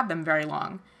not had them very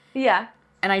long. Yeah.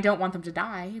 And I don't want them to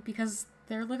die because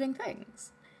they're living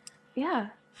things. Yeah.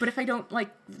 But if I don't,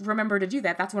 like, remember to do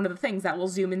that, that's one of the things that will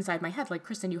zoom inside my head. Like,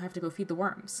 Kristen, you have to go feed the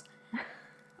worms.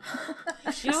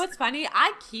 You know what's funny?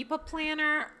 I keep a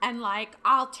planner and like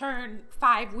I'll turn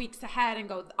 5 weeks ahead and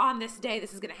go, on this day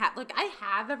this is gonna happen. Like, I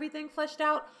have everything fleshed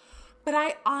out, but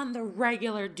I on the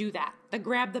regular do that.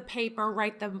 Grab the paper,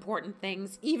 write the important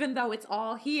things, even though it's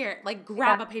all here. Like,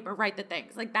 grab a paper, write the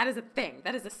things. Like, that is a thing.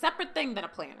 That is a separate thing than a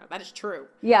planner. That is true.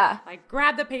 Yeah. Like,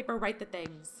 grab the paper, write the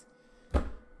things.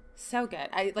 So good.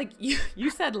 I like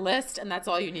you said list, and that's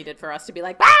all you needed for us to be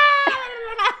like,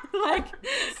 like,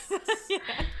 yeah.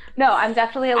 No, I'm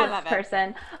definitely a list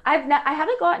person. I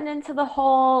haven't gotten into the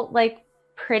whole like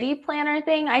pretty planner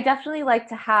thing. I definitely like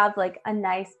to have like a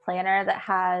nice planner that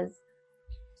has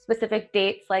specific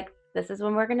dates. Like this is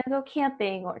when we're going to go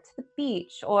camping or to the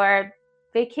beach or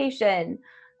vacation.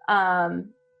 But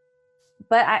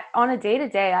on a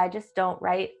day-to-day, I just don't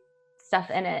write stuff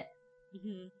in it.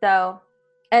 Mm-hmm. So,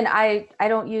 and I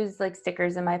don't use like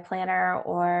stickers in my planner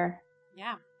or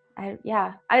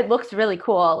it looks really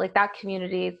cool. Like that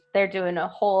community, they're doing a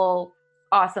whole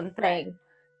awesome thing.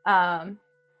 Right.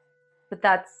 But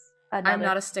that's another. I'm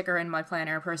not a sticker in my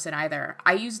planner person either.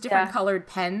 I use different colored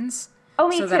pens. Oh,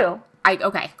 me too.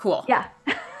 Okay, cool. Yeah.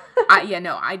 I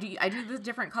do the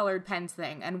different colored pens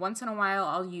thing, and once in a while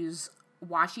I'll use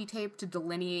washi tape to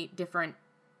delineate different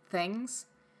things.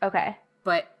 Okay.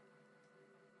 But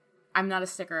I'm not a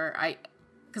sticker.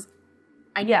 Because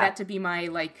I need that to be my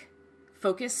like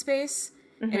focus space,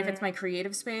 and if it's my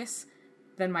creative space,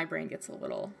 then my brain gets a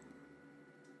little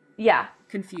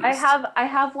confused. I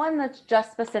have one that's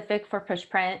just specific for push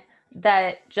print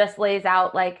that just lays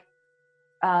out like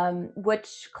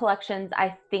which collections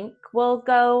I think will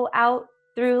go out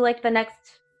through like the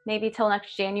next, maybe till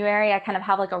next January. I kind of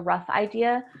have like a rough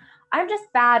idea. I'm just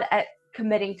bad at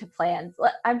committing to plans.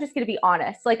 I'm just going to be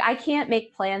honest. Like I can't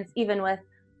make plans even with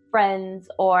friends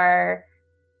or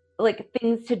like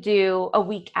things to do a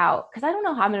week out because I don't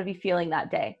know how I'm going to be feeling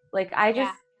that day. Like I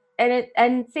just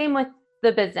and same with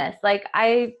the business. Like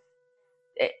I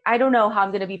don't know how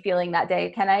I'm going to be feeling that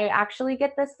day. Can I actually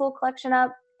get this full collection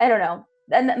up? I don't know.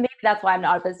 And maybe that's why I'm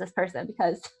not a business person,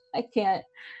 because I can't.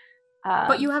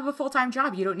 But you have a full-time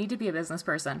job. You don't need to be a business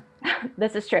person.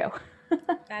 This is true.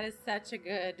 That's such a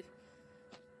good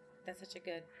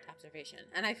observation.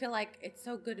 And I feel like it's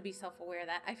so good to be self-aware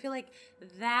that I feel like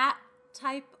that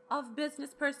type of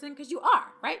business person, because you are,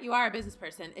 right? You are a business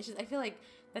person. It's just, I feel like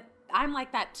that I'm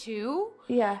like that too.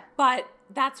 Yeah. But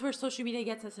that's where social media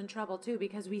gets us in trouble too,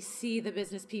 because we see the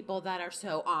business people that are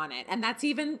so on it. And that's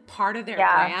even part of their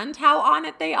brand, how on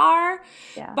it they are.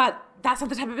 Yeah. But that's not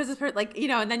the type of business person, like, you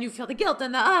know, and then you feel the guilt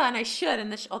and and I should,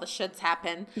 and all the shoulds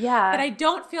happen. Yeah. But I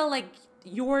don't feel like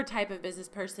your type of business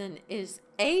person is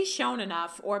A, shown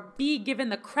enough, or B, given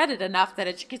the credit enough that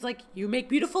it's like, you make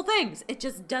beautiful things. It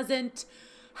just doesn't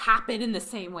happen in the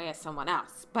same way as someone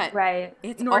else. But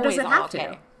it's nor always does it all have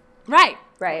okay. to. Right.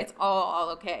 It's all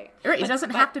okay. It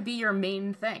doesn't have to be your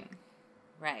main thing.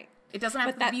 Right. It doesn't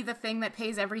have to be the thing that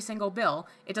pays every single bill.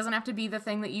 It doesn't have to be the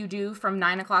thing that you do from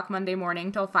 9 o'clock Monday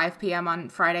morning till 5 p.m. on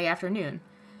Friday afternoon.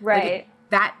 Right.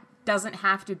 That doesn't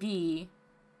have to be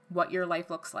what your life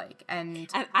looks like. And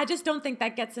I just don't think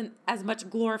that gets as much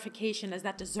glorification as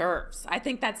that deserves. I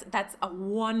think that's a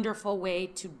wonderful way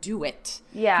to do it.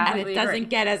 Yeah. And it doesn't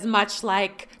get as much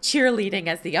like cheerleading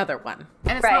as the other one.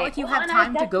 And it's not like you have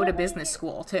time to go to business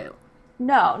school too.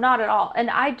 No, not at all. And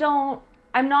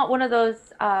I'm not one of those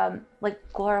like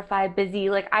glorified busy,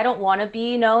 like I don't want to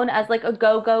be known as like a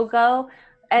go.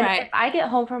 And if I get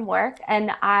home from work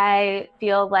and I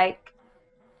feel like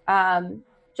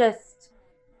just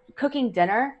cooking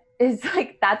dinner is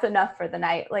like, that's enough for the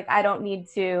night. Like I don't need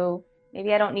to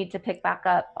pick back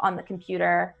up on the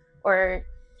computer or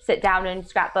sit down and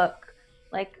scrapbook.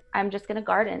 Like I'm just going to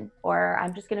garden, or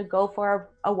I'm just going to go for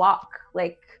a walk.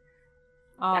 Like,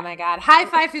 oh my God. High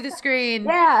five through the screen.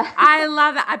 Yeah. I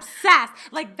love it. Obsessed.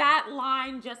 Like that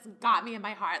line just got me in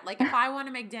my heart. Like if I want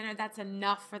to make dinner, that's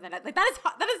enough for the night. Like that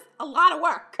is a lot of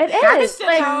work. It is.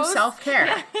 Like true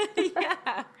self-care.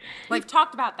 Yeah. We've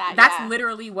talked about that. That's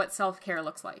literally what self-care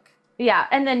looks like. Yeah.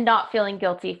 And then not feeling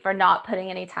guilty for not putting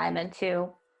any time into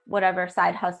whatever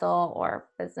side hustle or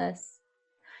business.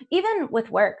 Even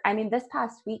with work. I mean, this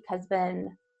past week has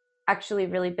been actually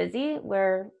really busy,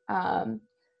 where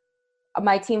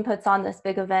my team puts on this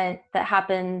big event that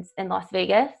happens in Las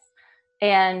Vegas,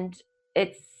 and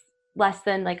it's less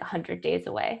than like 100 days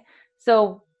away.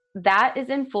 So that is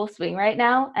in full swing right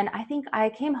now. And I think I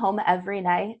came home every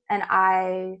night and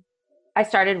I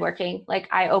started working. Like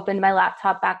I opened my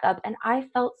laptop back up and I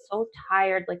felt so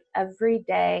tired like every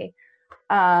day.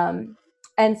 And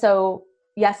so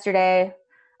yesterday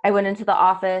I went into the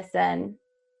office, and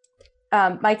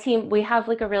my team, we have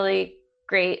like a really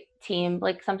great team.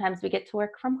 Like sometimes we get to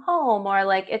work from home, or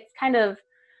like it's kind of,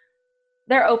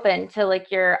 they're open to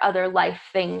like your other life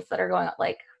things that are going on.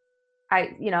 Like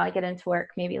I get into work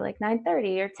maybe like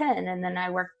 9:30 or 10, and then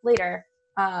I work later,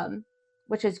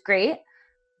 which is great.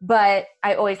 But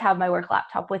I always have my work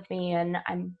laptop with me, and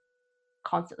I'm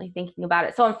constantly thinking about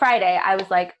it. So on Friday, I was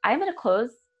like, I'm going to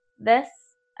close this.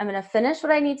 I'm going to finish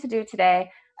what I need to do today,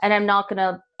 and I'm not going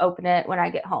to open it when I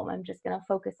get home. I'm just going to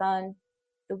focus on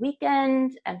the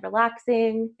weekend and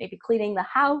relaxing, maybe cleaning the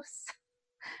house.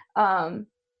 I love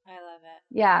it.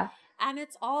 Yeah. And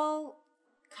it's all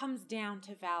comes down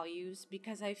to values,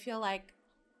 because I feel like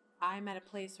I'm at a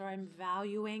place where I'm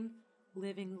valuing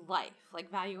living life,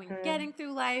 like valuing getting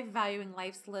through life, valuing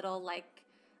life's little like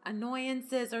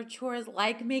annoyances or chores,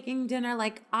 like making dinner.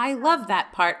 Like I love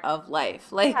that part of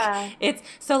life. Like it's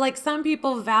so like some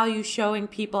people value showing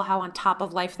people how on top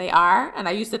of life they are, and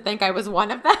I used to think I was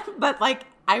one of them, but like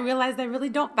I realized I really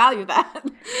don't value that.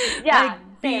 Like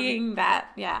being that.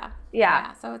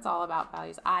 Yeah, so it's all about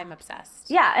values. I'm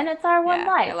obsessed. Yeah, and it's our one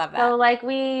life. I love that. So like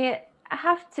we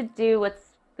have to do what's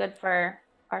good for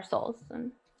our souls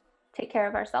and take care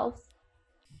of ourselves.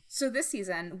 So this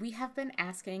season, we have been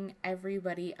asking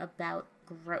everybody about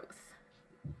growth.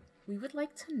 We would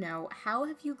like to know, how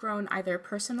have you grown either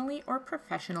personally or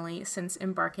professionally since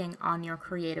embarking on your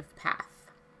creative path?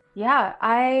 Yeah,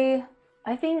 I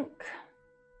think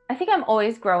I'm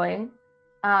always growing.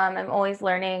 I'm always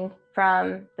learning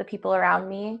from the people around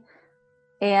me.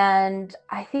 And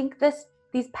I think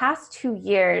these past 2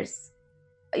 years,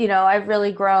 you know, I've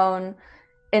really grown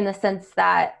in the sense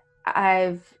that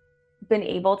I've been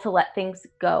able to let things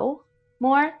go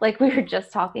more, like we were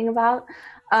just talking about.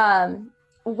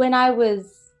 When I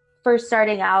was first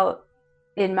starting out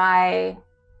in my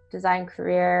design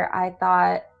career, I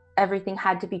thought everything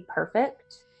had to be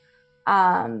perfect.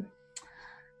 And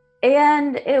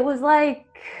it was like,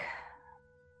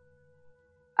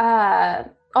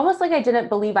 almost like I didn't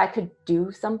believe I could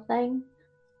do something.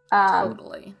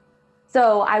 Totally.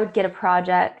 So I would get a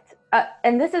project,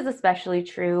 and this is especially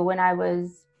true when I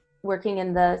was working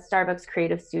in the Starbucks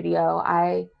creative studio.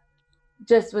 I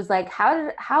just was like,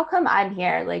 how come I'm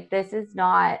here? Like, this is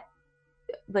not,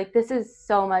 like, this is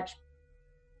so much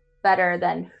better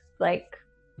than, like,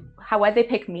 why'd they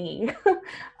pick me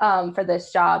for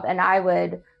this job? And I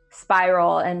would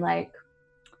spiral and like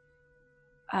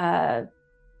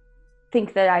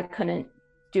think that I couldn't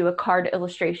do a card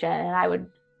illustration, and I would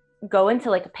go into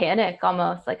like a panic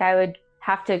almost. Like I would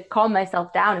have to calm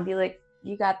myself down and be like,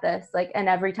 you got this. Like, and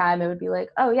every time it would be like,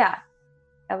 oh yeah,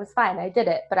 I was fine, I did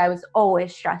it. But I was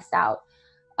always stressed out.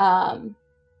 And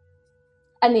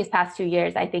these past 2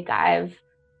 years, I think I've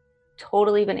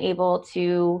totally been able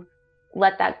to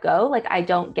let that go. Like I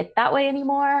don't get that way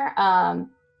anymore.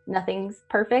 Nothing's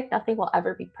perfect. Nothing will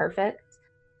ever be perfect.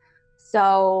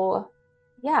 So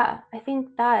yeah, I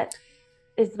think that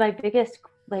is my biggest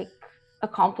like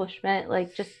accomplishment.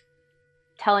 Like just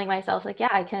telling myself like, yeah,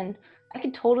 I can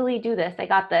totally do this. I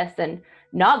got this, and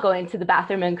not going to the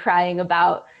bathroom and crying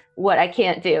about what I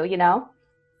can't do, you know?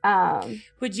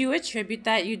 Would you attribute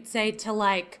that, you'd say, to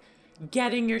like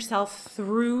getting yourself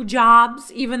through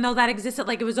jobs, even though that existed?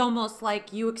 Like it was almost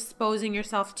like you exposing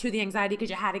yourself to the anxiety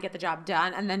because you had to get the job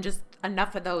done, and then just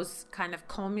enough of those kind of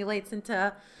culminates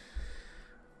into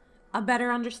a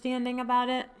better understanding about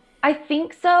it? I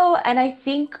think so. And I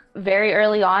think very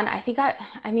early on, I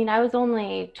was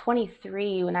only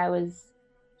 23 when I was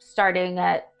starting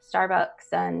at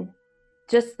Starbucks, and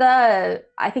just I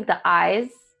think the eyes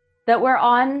that were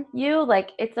on you,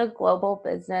 like it's a global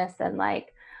business, and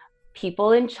like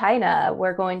people in China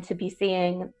were going to be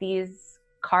seeing these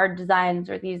card designs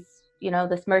or these, you know,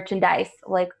 this merchandise,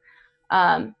 like,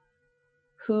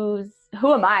 who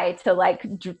am I to like,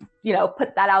 you know,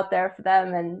 put that out there for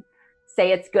them and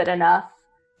say it's good enough.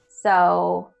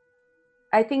 So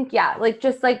I think, yeah, like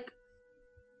just like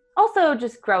also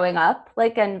just growing up,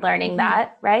 like, and learning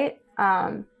that, right?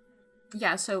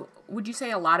 Yeah. So would you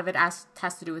say a lot of it has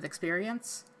to do with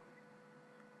experience?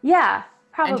 Yeah,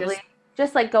 probably.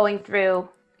 Just like going through.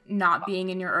 Not being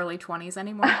in your early 20s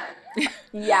anymore?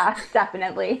 Yeah,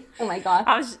 definitely. Oh my God.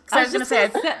 I was going to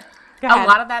say, a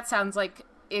lot of that sounds like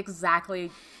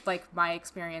exactly like my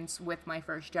experience with my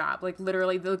first job. Like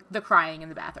literally the crying in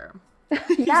the bathroom.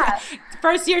 Yeah.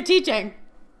 First year teaching,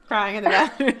 crying in the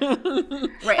bathroom.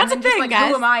 Right. And then just like, guys,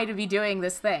 who am I to be doing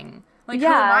this thing? Like, who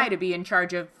am I to be in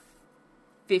charge of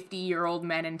 50-year-old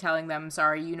men and telling them,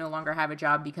 sorry, you no longer have a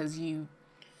job because you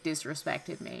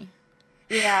disrespected me?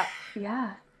 Yeah.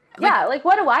 Yeah. Yeah. Like,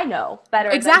 what do I know better?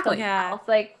 Exactly. Than else?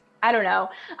 Like, I don't know.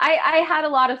 I had a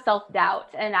lot of self-doubt,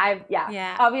 and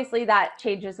obviously that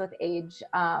changes with age.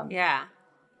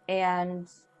 And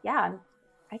yeah,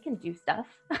 I can do stuff.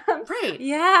 Right.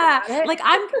 Yeah. Like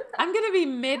I'm going to be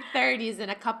mid-30s in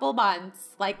a couple months,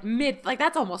 like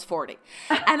that's almost 40.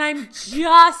 And I'm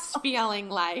just feeling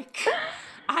like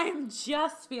I'm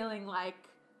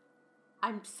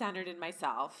centered in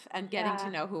myself and getting to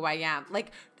know who I am.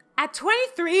 Like at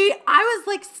 23, I was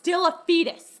like still a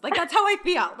fetus. Like that's how I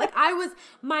feel. Like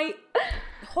my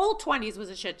whole 20s was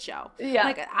a shit show. Yeah.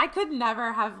 Like I could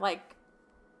never have like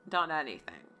done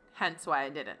anything. Hence why I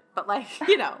didn't. But like,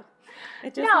 you know,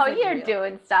 it just you're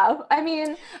doing stuff. I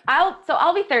mean,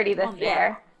 I'll be 30 this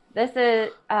year. This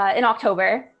is in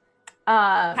October.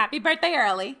 Happy birthday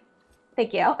early.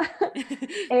 Thank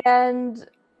you. And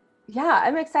yeah,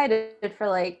 I'm excited for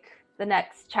like the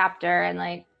next chapter and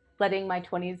like letting my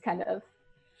 20s kind of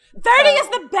 30 is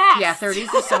the best. Yeah,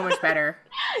 30s is so much better.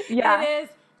 yeah. It is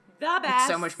the best. It's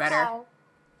so much better.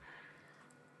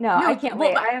 No, I can't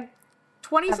wait.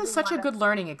 20s is such a good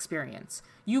learning experience.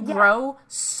 You grow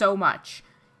so much.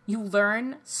 You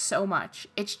learn so much.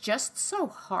 It's just so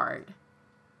hard.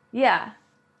 Yeah.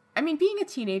 I mean, being a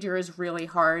teenager is really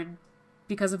hard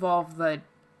because of all of the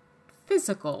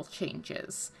physical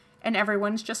changes. And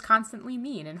everyone's just constantly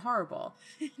mean and horrible.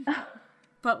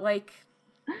 But, like,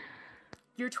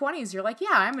 your 20s, you're like, yeah,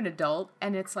 I'm an adult.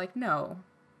 And it's like, no.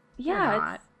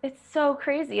 Yeah, it's so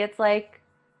crazy. It's like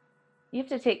you have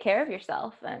to take care of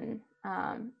yourself. And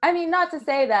I mean, not to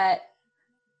say that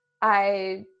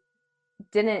I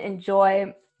didn't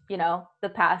enjoy, you know, the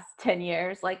past 10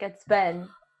 years. Like, it's been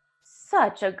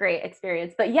such a great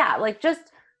experience. But yeah, like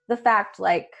just the fact,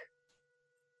 like,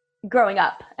 growing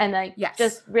up and like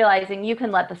just realizing you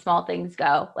can let the small things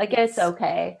go. Like, it's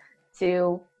okay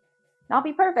to not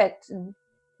be perfect and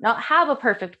not have a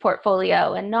perfect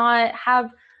portfolio and not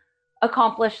have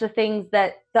accomplished the things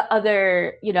that the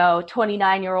other, you know,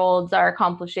 29-year-olds are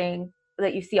accomplishing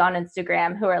that you see on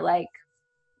Instagram who are like,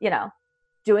 you know,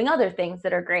 doing other things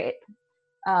that are great.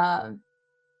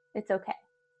 It's okay.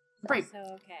 Right. So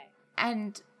okay.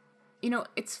 And, you know,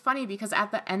 it's funny because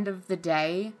at the end of the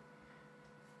day,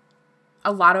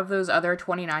 a lot of those other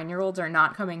 29-year-olds are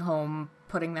not coming home,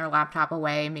 putting their laptop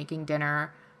away, making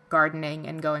dinner, gardening,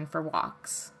 and going for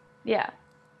walks. Yeah.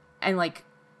 And, like,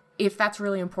 if that's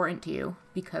really important to you,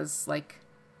 because, like,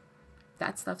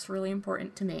 that stuff's really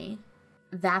important to me,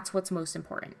 that's what's most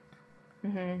important.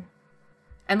 Mm-hmm.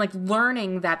 And, like,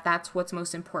 learning that that's what's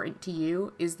most important to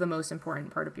you is the most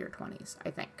important part of your 20s,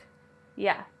 I think.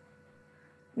 Yeah.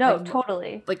 No, like,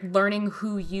 totally. Like, learning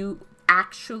who you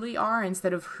actually are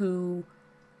instead of who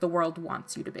the world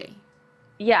wants you to be.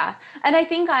 Yeah. And I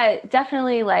think I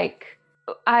definitely, like,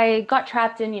 I got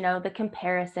trapped in, you know, the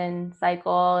comparison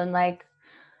cycle and, like,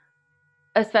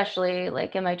 especially,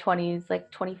 like, in my 20s, like,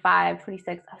 25,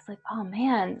 26, I was like, oh,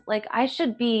 man, like, I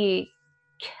should be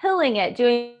killing it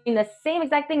doing the same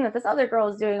exact thing that this other girl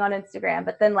is doing on Instagram.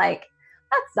 But then, like,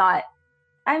 that's not,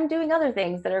 I'm doing other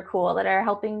things that are cool, that are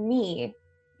helping me,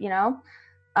 you know?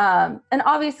 And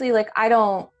obviously, like, I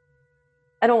don't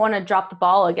want to drop the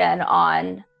ball again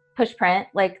on push print.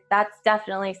 Like, that's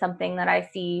definitely something that I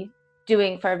see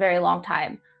doing for a very long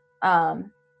time.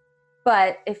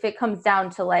 But if it comes down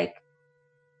to, like,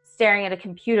 staring at a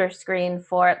computer screen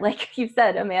for, like you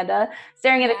said, Amanda,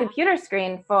 staring at a computer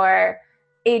screen for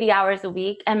 80 hours a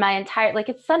week and my entire, like,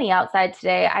 it's sunny outside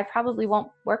today, I probably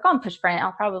won't work on push print.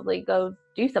 I'll probably go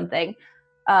do something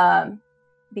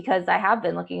because I have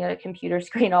been looking at a computer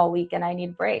screen all week and I need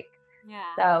a break. Yeah.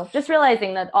 So just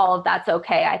realizing that all of that's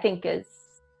okay, I think, is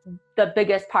the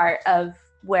biggest part of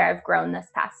where I've grown this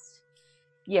past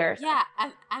years. Yeah,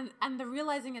 and the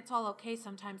realizing it's all okay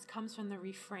sometimes comes from the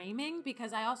reframing,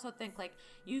 because I also think, like,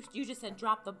 you just said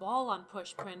drop the ball on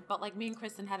push print, but, like, me and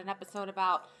Kristen had an episode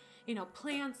about, you know,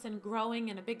 plants and growing,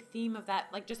 and a big theme of that,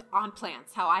 like, just on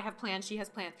plants, how I have plants, she has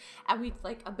plants, and we,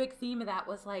 like, a big theme of that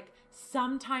was, like,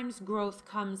 sometimes growth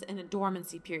comes in a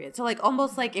dormancy period. So, like,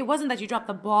 almost like it wasn't that you dropped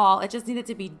the ball, it just needed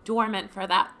to be dormant for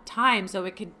that time so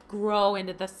it could grow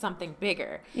into something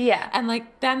bigger. Yeah. And,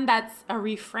 like, then that's a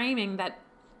reframing that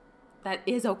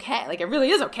is okay. Like, it really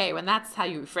is okay when that's how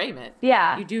you frame it.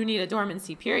 Yeah. You do need a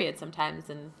dormancy period sometimes,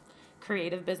 and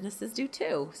creative businesses do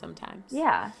too sometimes.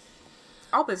 Yeah.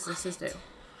 All businesses do.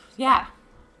 Yeah.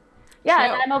 Yeah,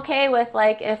 True. and I'm okay with,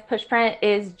 like, if push print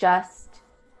is just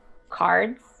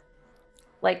cards,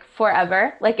 like,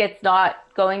 forever. Like, it's not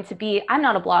going to be, I'm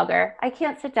not a blogger. I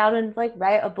can't sit down and, like,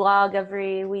 write a blog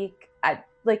every week.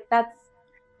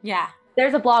 Yeah.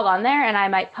 There's a blog on there and I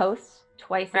might post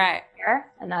twice Right. a year,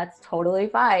 and that's totally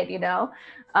fine, you know?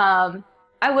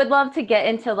 I would love to get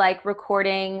into, like,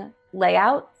 recording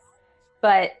layouts,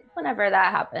 but whenever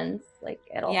that happens, like,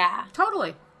 it'll. Yeah.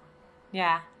 Totally.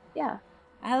 Yeah. Yeah.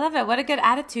 I love it. What a good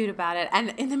attitude about it.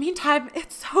 And in the meantime,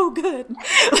 it's so good.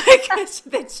 Like, it's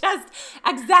just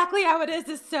exactly how it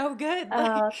is so good.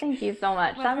 Like, Thank you so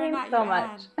much. That whether or means not so you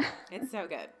much. add, it's so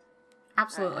good.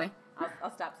 Absolutely.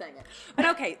 I'll stop saying it. But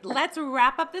okay, let's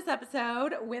wrap up this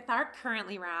episode with our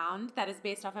currently round that is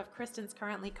based off of Kristen's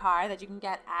currently card that you can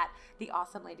get at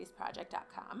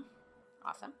theawesomeladiesproject.com.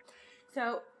 Awesome.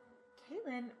 So,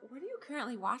 Caitlin, what are you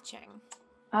currently watching?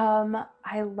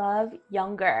 I love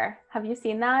Younger. Have you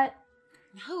seen that?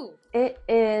 No. It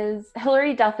is,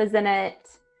 Hilary Duff is in it.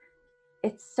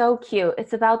 It's so cute.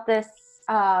 It's about this,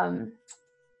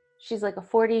 she's like a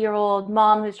 40-year-old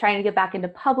mom who's trying to get back into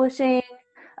publishing.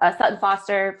 Sutton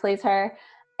Foster plays her,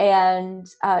 and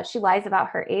she lies about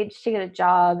her age to get a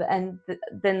job, and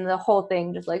then the whole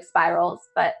thing just like spirals.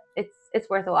 But it's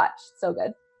worth a watch. It's so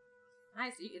good.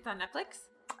 Nice. It's on Netflix?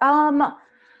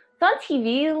 It's on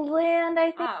TV Land,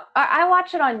 I think. Oh. I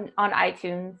watch it on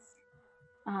iTunes.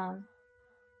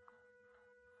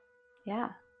 Yeah,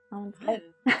 that one's good.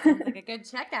 Sounds like a good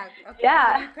checkout. Okay,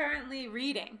 Yeah. What are you currently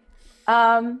reading?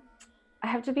 I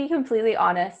have to be completely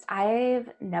honest. I've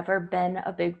never been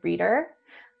a big reader.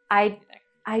 I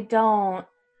don't.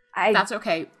 That's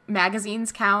okay.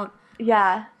 Magazines count.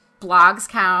 Yeah. Blogs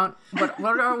count. What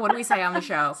do we say on the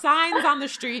show? Signs on the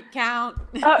street count.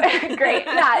 Oh, great.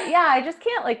 Yeah. I just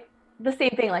can't like the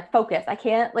same thing. Like focus. I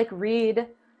can't like read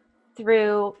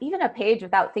through even a page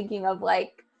without thinking of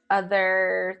like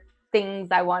other things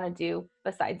I want to do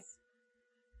besides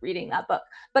reading that book.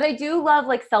 But I do love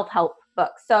like self-help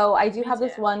books. So I do have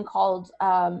this one called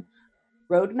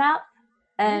Roadmap,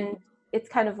 and it's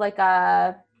kind of like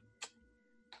a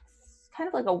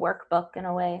workbook in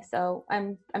a way. So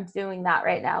I'm doing that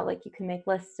right now. Like you can make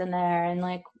lists in there and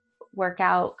like work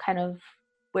out kind of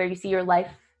where you see your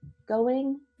life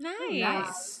going.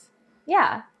 Nice.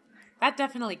 Yeah. That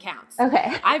definitely counts.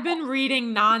 Okay. I've been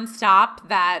reading nonstop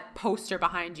that poster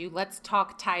behind you. Let's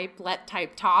talk type, let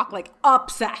type talk, like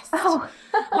obsessed. Oh.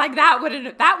 Like that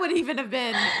would even have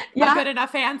been a good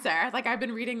enough answer. Like I've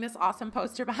been reading this awesome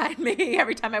poster behind me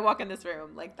every time I walk in this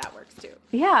room. Like that works too.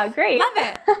 Yeah, great. Love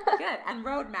it. Good. And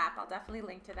Roadmap, I'll definitely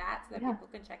link to that so that people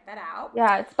can check that out.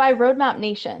 Yeah, it's by Roadmap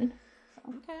Nation.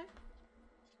 Okay.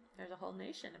 There's a whole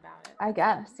nation about it. I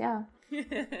guess, yeah.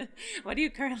 What are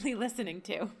you currently listening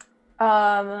to?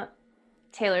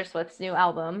 Taylor Swift's new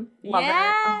album. Love Yeah.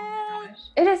 it. Oh my gosh.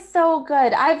 It is so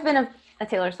good. I've been a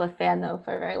Taylor Swift fan though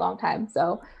for a very long time.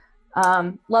 So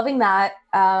loving that.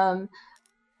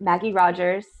 Maggie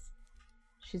Rogers.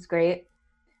 She's great.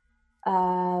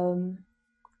 Lizzo.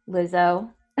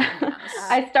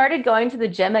 I started going to the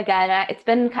gym again. It's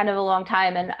been kind of a long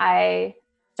time, and I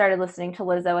started listening to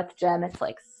Lizzo at the gym. It's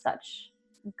like such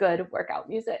good workout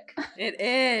music. It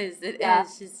is. It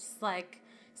is. She's just like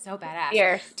so badass.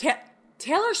 Fierce.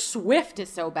 Taylor Swift is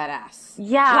so badass.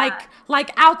 Yeah.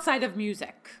 Like outside of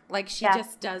music. Like she Yeah.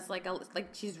 just does like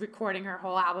she's recording her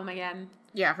whole album again.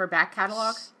 Yeah, her back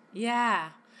catalog. Yeah.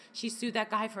 She sued that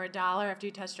guy for $1 after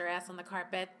he touched her ass on the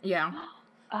carpet. Yeah.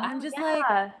 I'm just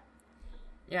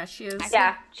Yeah, she is.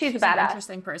 Yeah, she's a an badass.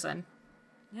 interesting person.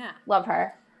 Yeah. Love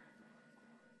her.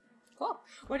 Cool.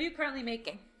 What are you currently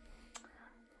making?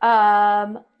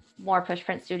 More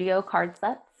Pushprint Studio card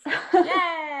sets.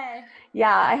 Yay!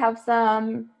 Yeah, I have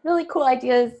some really cool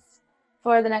ideas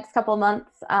for the next couple of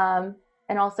months,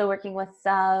 and also working with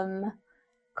some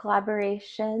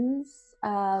collaborations,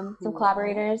 some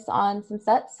collaborators on some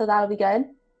sets, so that'll be good.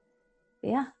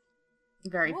 Yeah.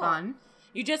 Very Cool. fun.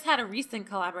 You just had a recent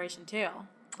collaboration too.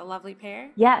 The Lovely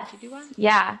Pair. Yes. Did you do one?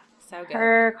 Yeah. So good.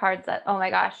 Her card set. Oh my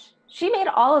gosh. She made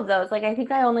all of those. Like I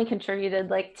think I only contributed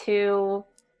like 2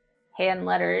 hand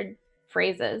lettered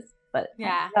phrases, but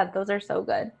Yeah. God, those are so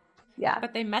good. Yeah.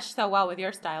 But they mesh so well with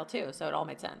your style too, so it all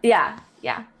made sense. Yeah.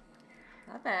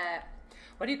 Love it.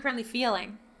 What are you currently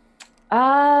feeling?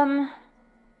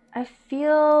 I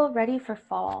feel ready for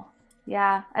fall.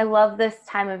 Yeah. I love this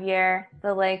time of year,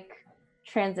 the like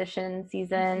transition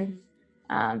season,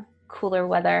 cooler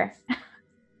weather.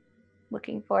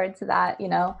 Looking forward to that, you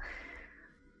know.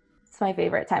 It's my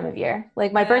favorite time of year.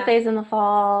 Like my birthday's in the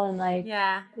fall, and like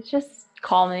it's just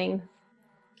calming.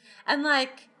 And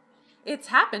like it's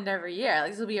happened every year.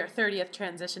 Like this will be your 30th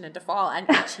transition into fall, and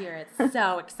each year it's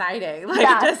so exciting. Like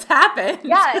it just happened.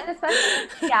 Yeah, and especially in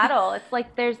Seattle, it's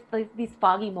like there's like these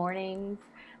foggy mornings,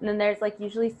 and then there's like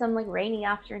usually some like rainy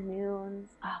afternoons.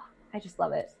 Oh, I just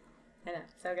love it. I know,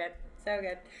 so good, so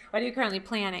good. What are you currently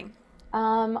planning?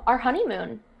 Our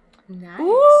honeymoon. Nice.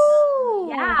 Ooh.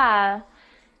 Yeah.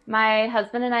 My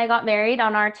husband and I got married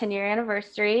on our 10-year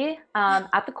anniversary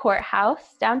at the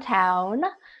courthouse downtown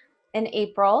in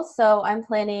April. So I'm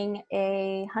planning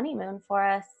a honeymoon for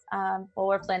us. Well,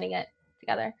 we're planning it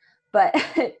together, but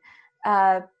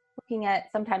looking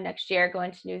at sometime next year,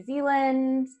 going to New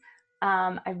Zealand.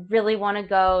 I really want to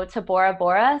go to Bora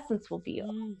Bora since we'll be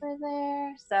over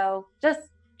there. So just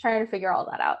trying to figure all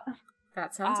that out.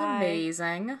 That sounds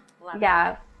amazing.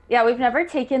 Yeah. Yeah, we've never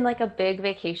taken like a big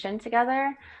vacation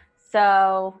together,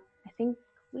 so I think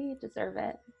we deserve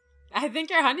it. I think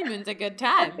your honeymoon's a good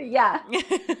time. Yeah.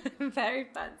 Very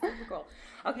fun. Super cool.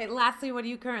 Okay, lastly, what are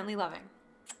you currently loving?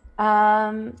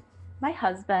 My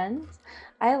husband.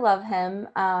 I love him,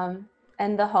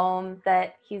 and the home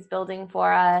that he's building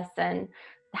for us, and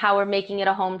how we're making it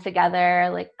a home together,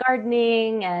 like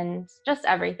gardening and just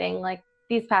everything. Like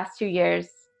these past 2 years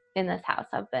in this house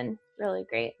have been really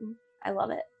great. I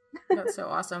love it. That's so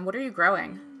awesome. What are you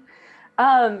growing?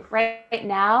 Right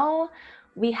now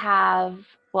we have,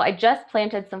 well, I just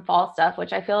planted some fall stuff,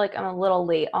 which I feel like I'm a little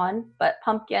late on, but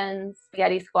pumpkins,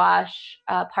 spaghetti squash,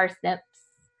 parsnips.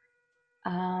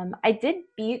 I did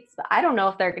beets, but I don't know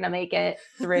if they're going to make it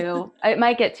through. It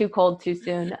might get too cold too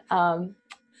soon.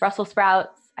 Brussels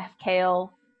sprouts. I have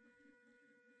kale.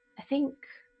 I think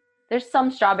there's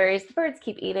some strawberries. The birds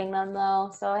keep eating them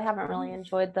though, so I haven't really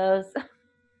enjoyed those.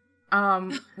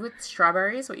 With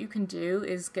strawberries, what you can do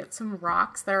is get some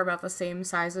rocks that are about the same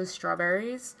size as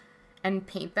strawberries and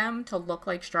paint them to look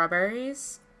like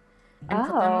strawberries and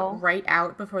put them right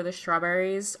out before the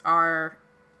strawberries are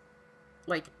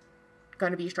like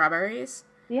going to be strawberries.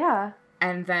 Yeah.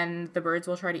 And then the birds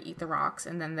will try to eat the rocks,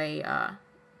 and then they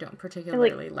don't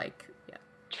particularly like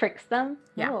tricks them.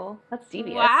 Yeah. Oh, that's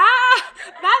devious. Wow,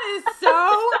 that is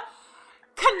so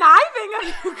conniving of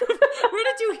you. Where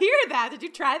did you hear that? Did you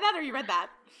try that, or you read that?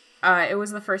 It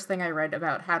was the first thing I read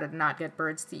about how to not get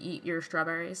birds to eat your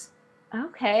strawberries.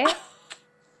 Okay.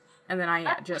 And then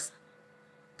I just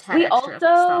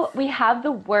we have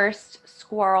the worst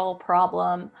squirrel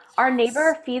problem. Our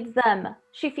neighbor feeds them.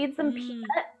 She feeds them peanuts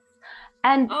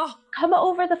and come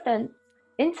over the fence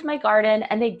into my garden,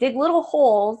 and they dig little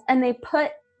holes and they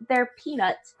put their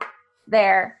peanuts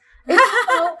there.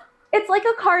 It's like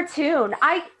a cartoon.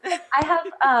 I have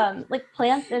like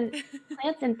plants in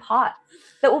pots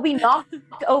that will be knocked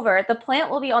over. The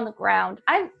plant will be on the ground.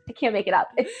 I can't make it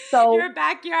up. It's so your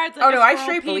backyard's like I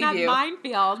straight believe peanut you.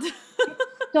 Minefield.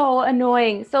 so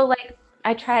annoying. So like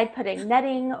I tried putting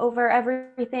netting over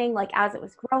everything like as it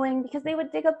was growing because they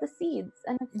would dig up the seeds,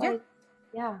 and it's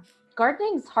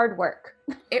gardening's hard work.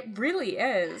 It really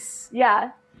is.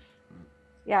 Yeah.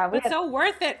 It's so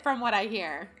worth it from what I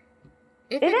hear.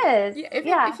 It is. If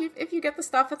you get the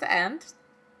stuff at the end.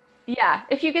 Yeah.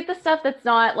 If you get the stuff that's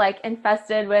not like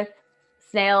infested with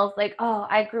snails, like,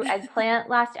 I grew eggplant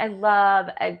I love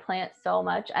eggplant so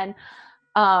much. And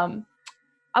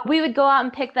we would go out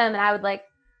and pick them, and I would like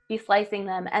be slicing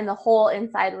them, and the whole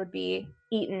inside would be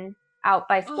eaten out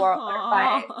by squirrel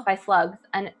or by slugs.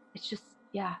 And it's just,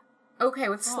 Okay,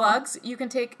 with slugs, you can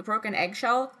take broken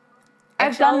eggshell.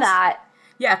 I've done that.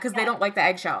 Yeah, because they don't like the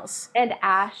eggshells. And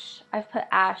ash. I've put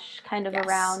ash kind of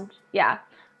around. Yeah.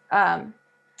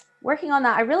 Working on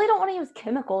that. I really don't want to use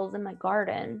chemicals in my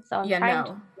garden, so I'm trying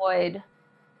to avoid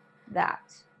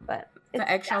that. But the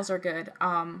eggshells are good.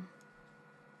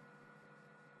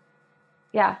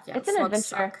 It's an adventure.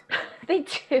 Suck. They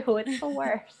do. It's the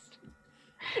worst.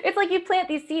 It's like you plant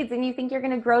these seeds and you think you're going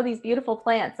to grow these beautiful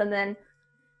plants, and then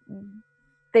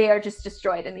they are just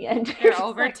destroyed in the end. They're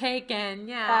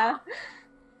overtaken.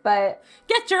 But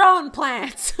get your own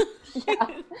plants.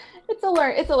 It's a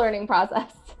learning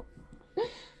process.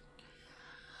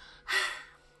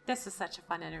 This is such a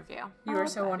fun interview. You were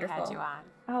so wonderful. We had you on.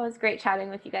 Oh, it was great chatting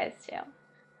with you guys too.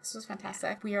 This was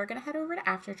fantastic. We are going to head over to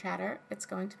After Chatter. It's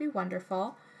going to be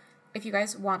wonderful. If you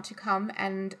guys want to come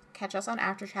and catch us on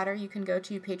After Chatter, you can go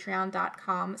to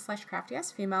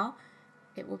patreon.com/craftyasfemale.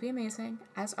 It will be amazing,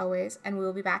 as always, and we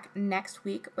will be back next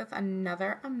week with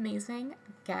another amazing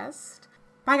guest.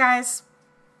 Bye, guys.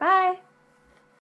 Bye.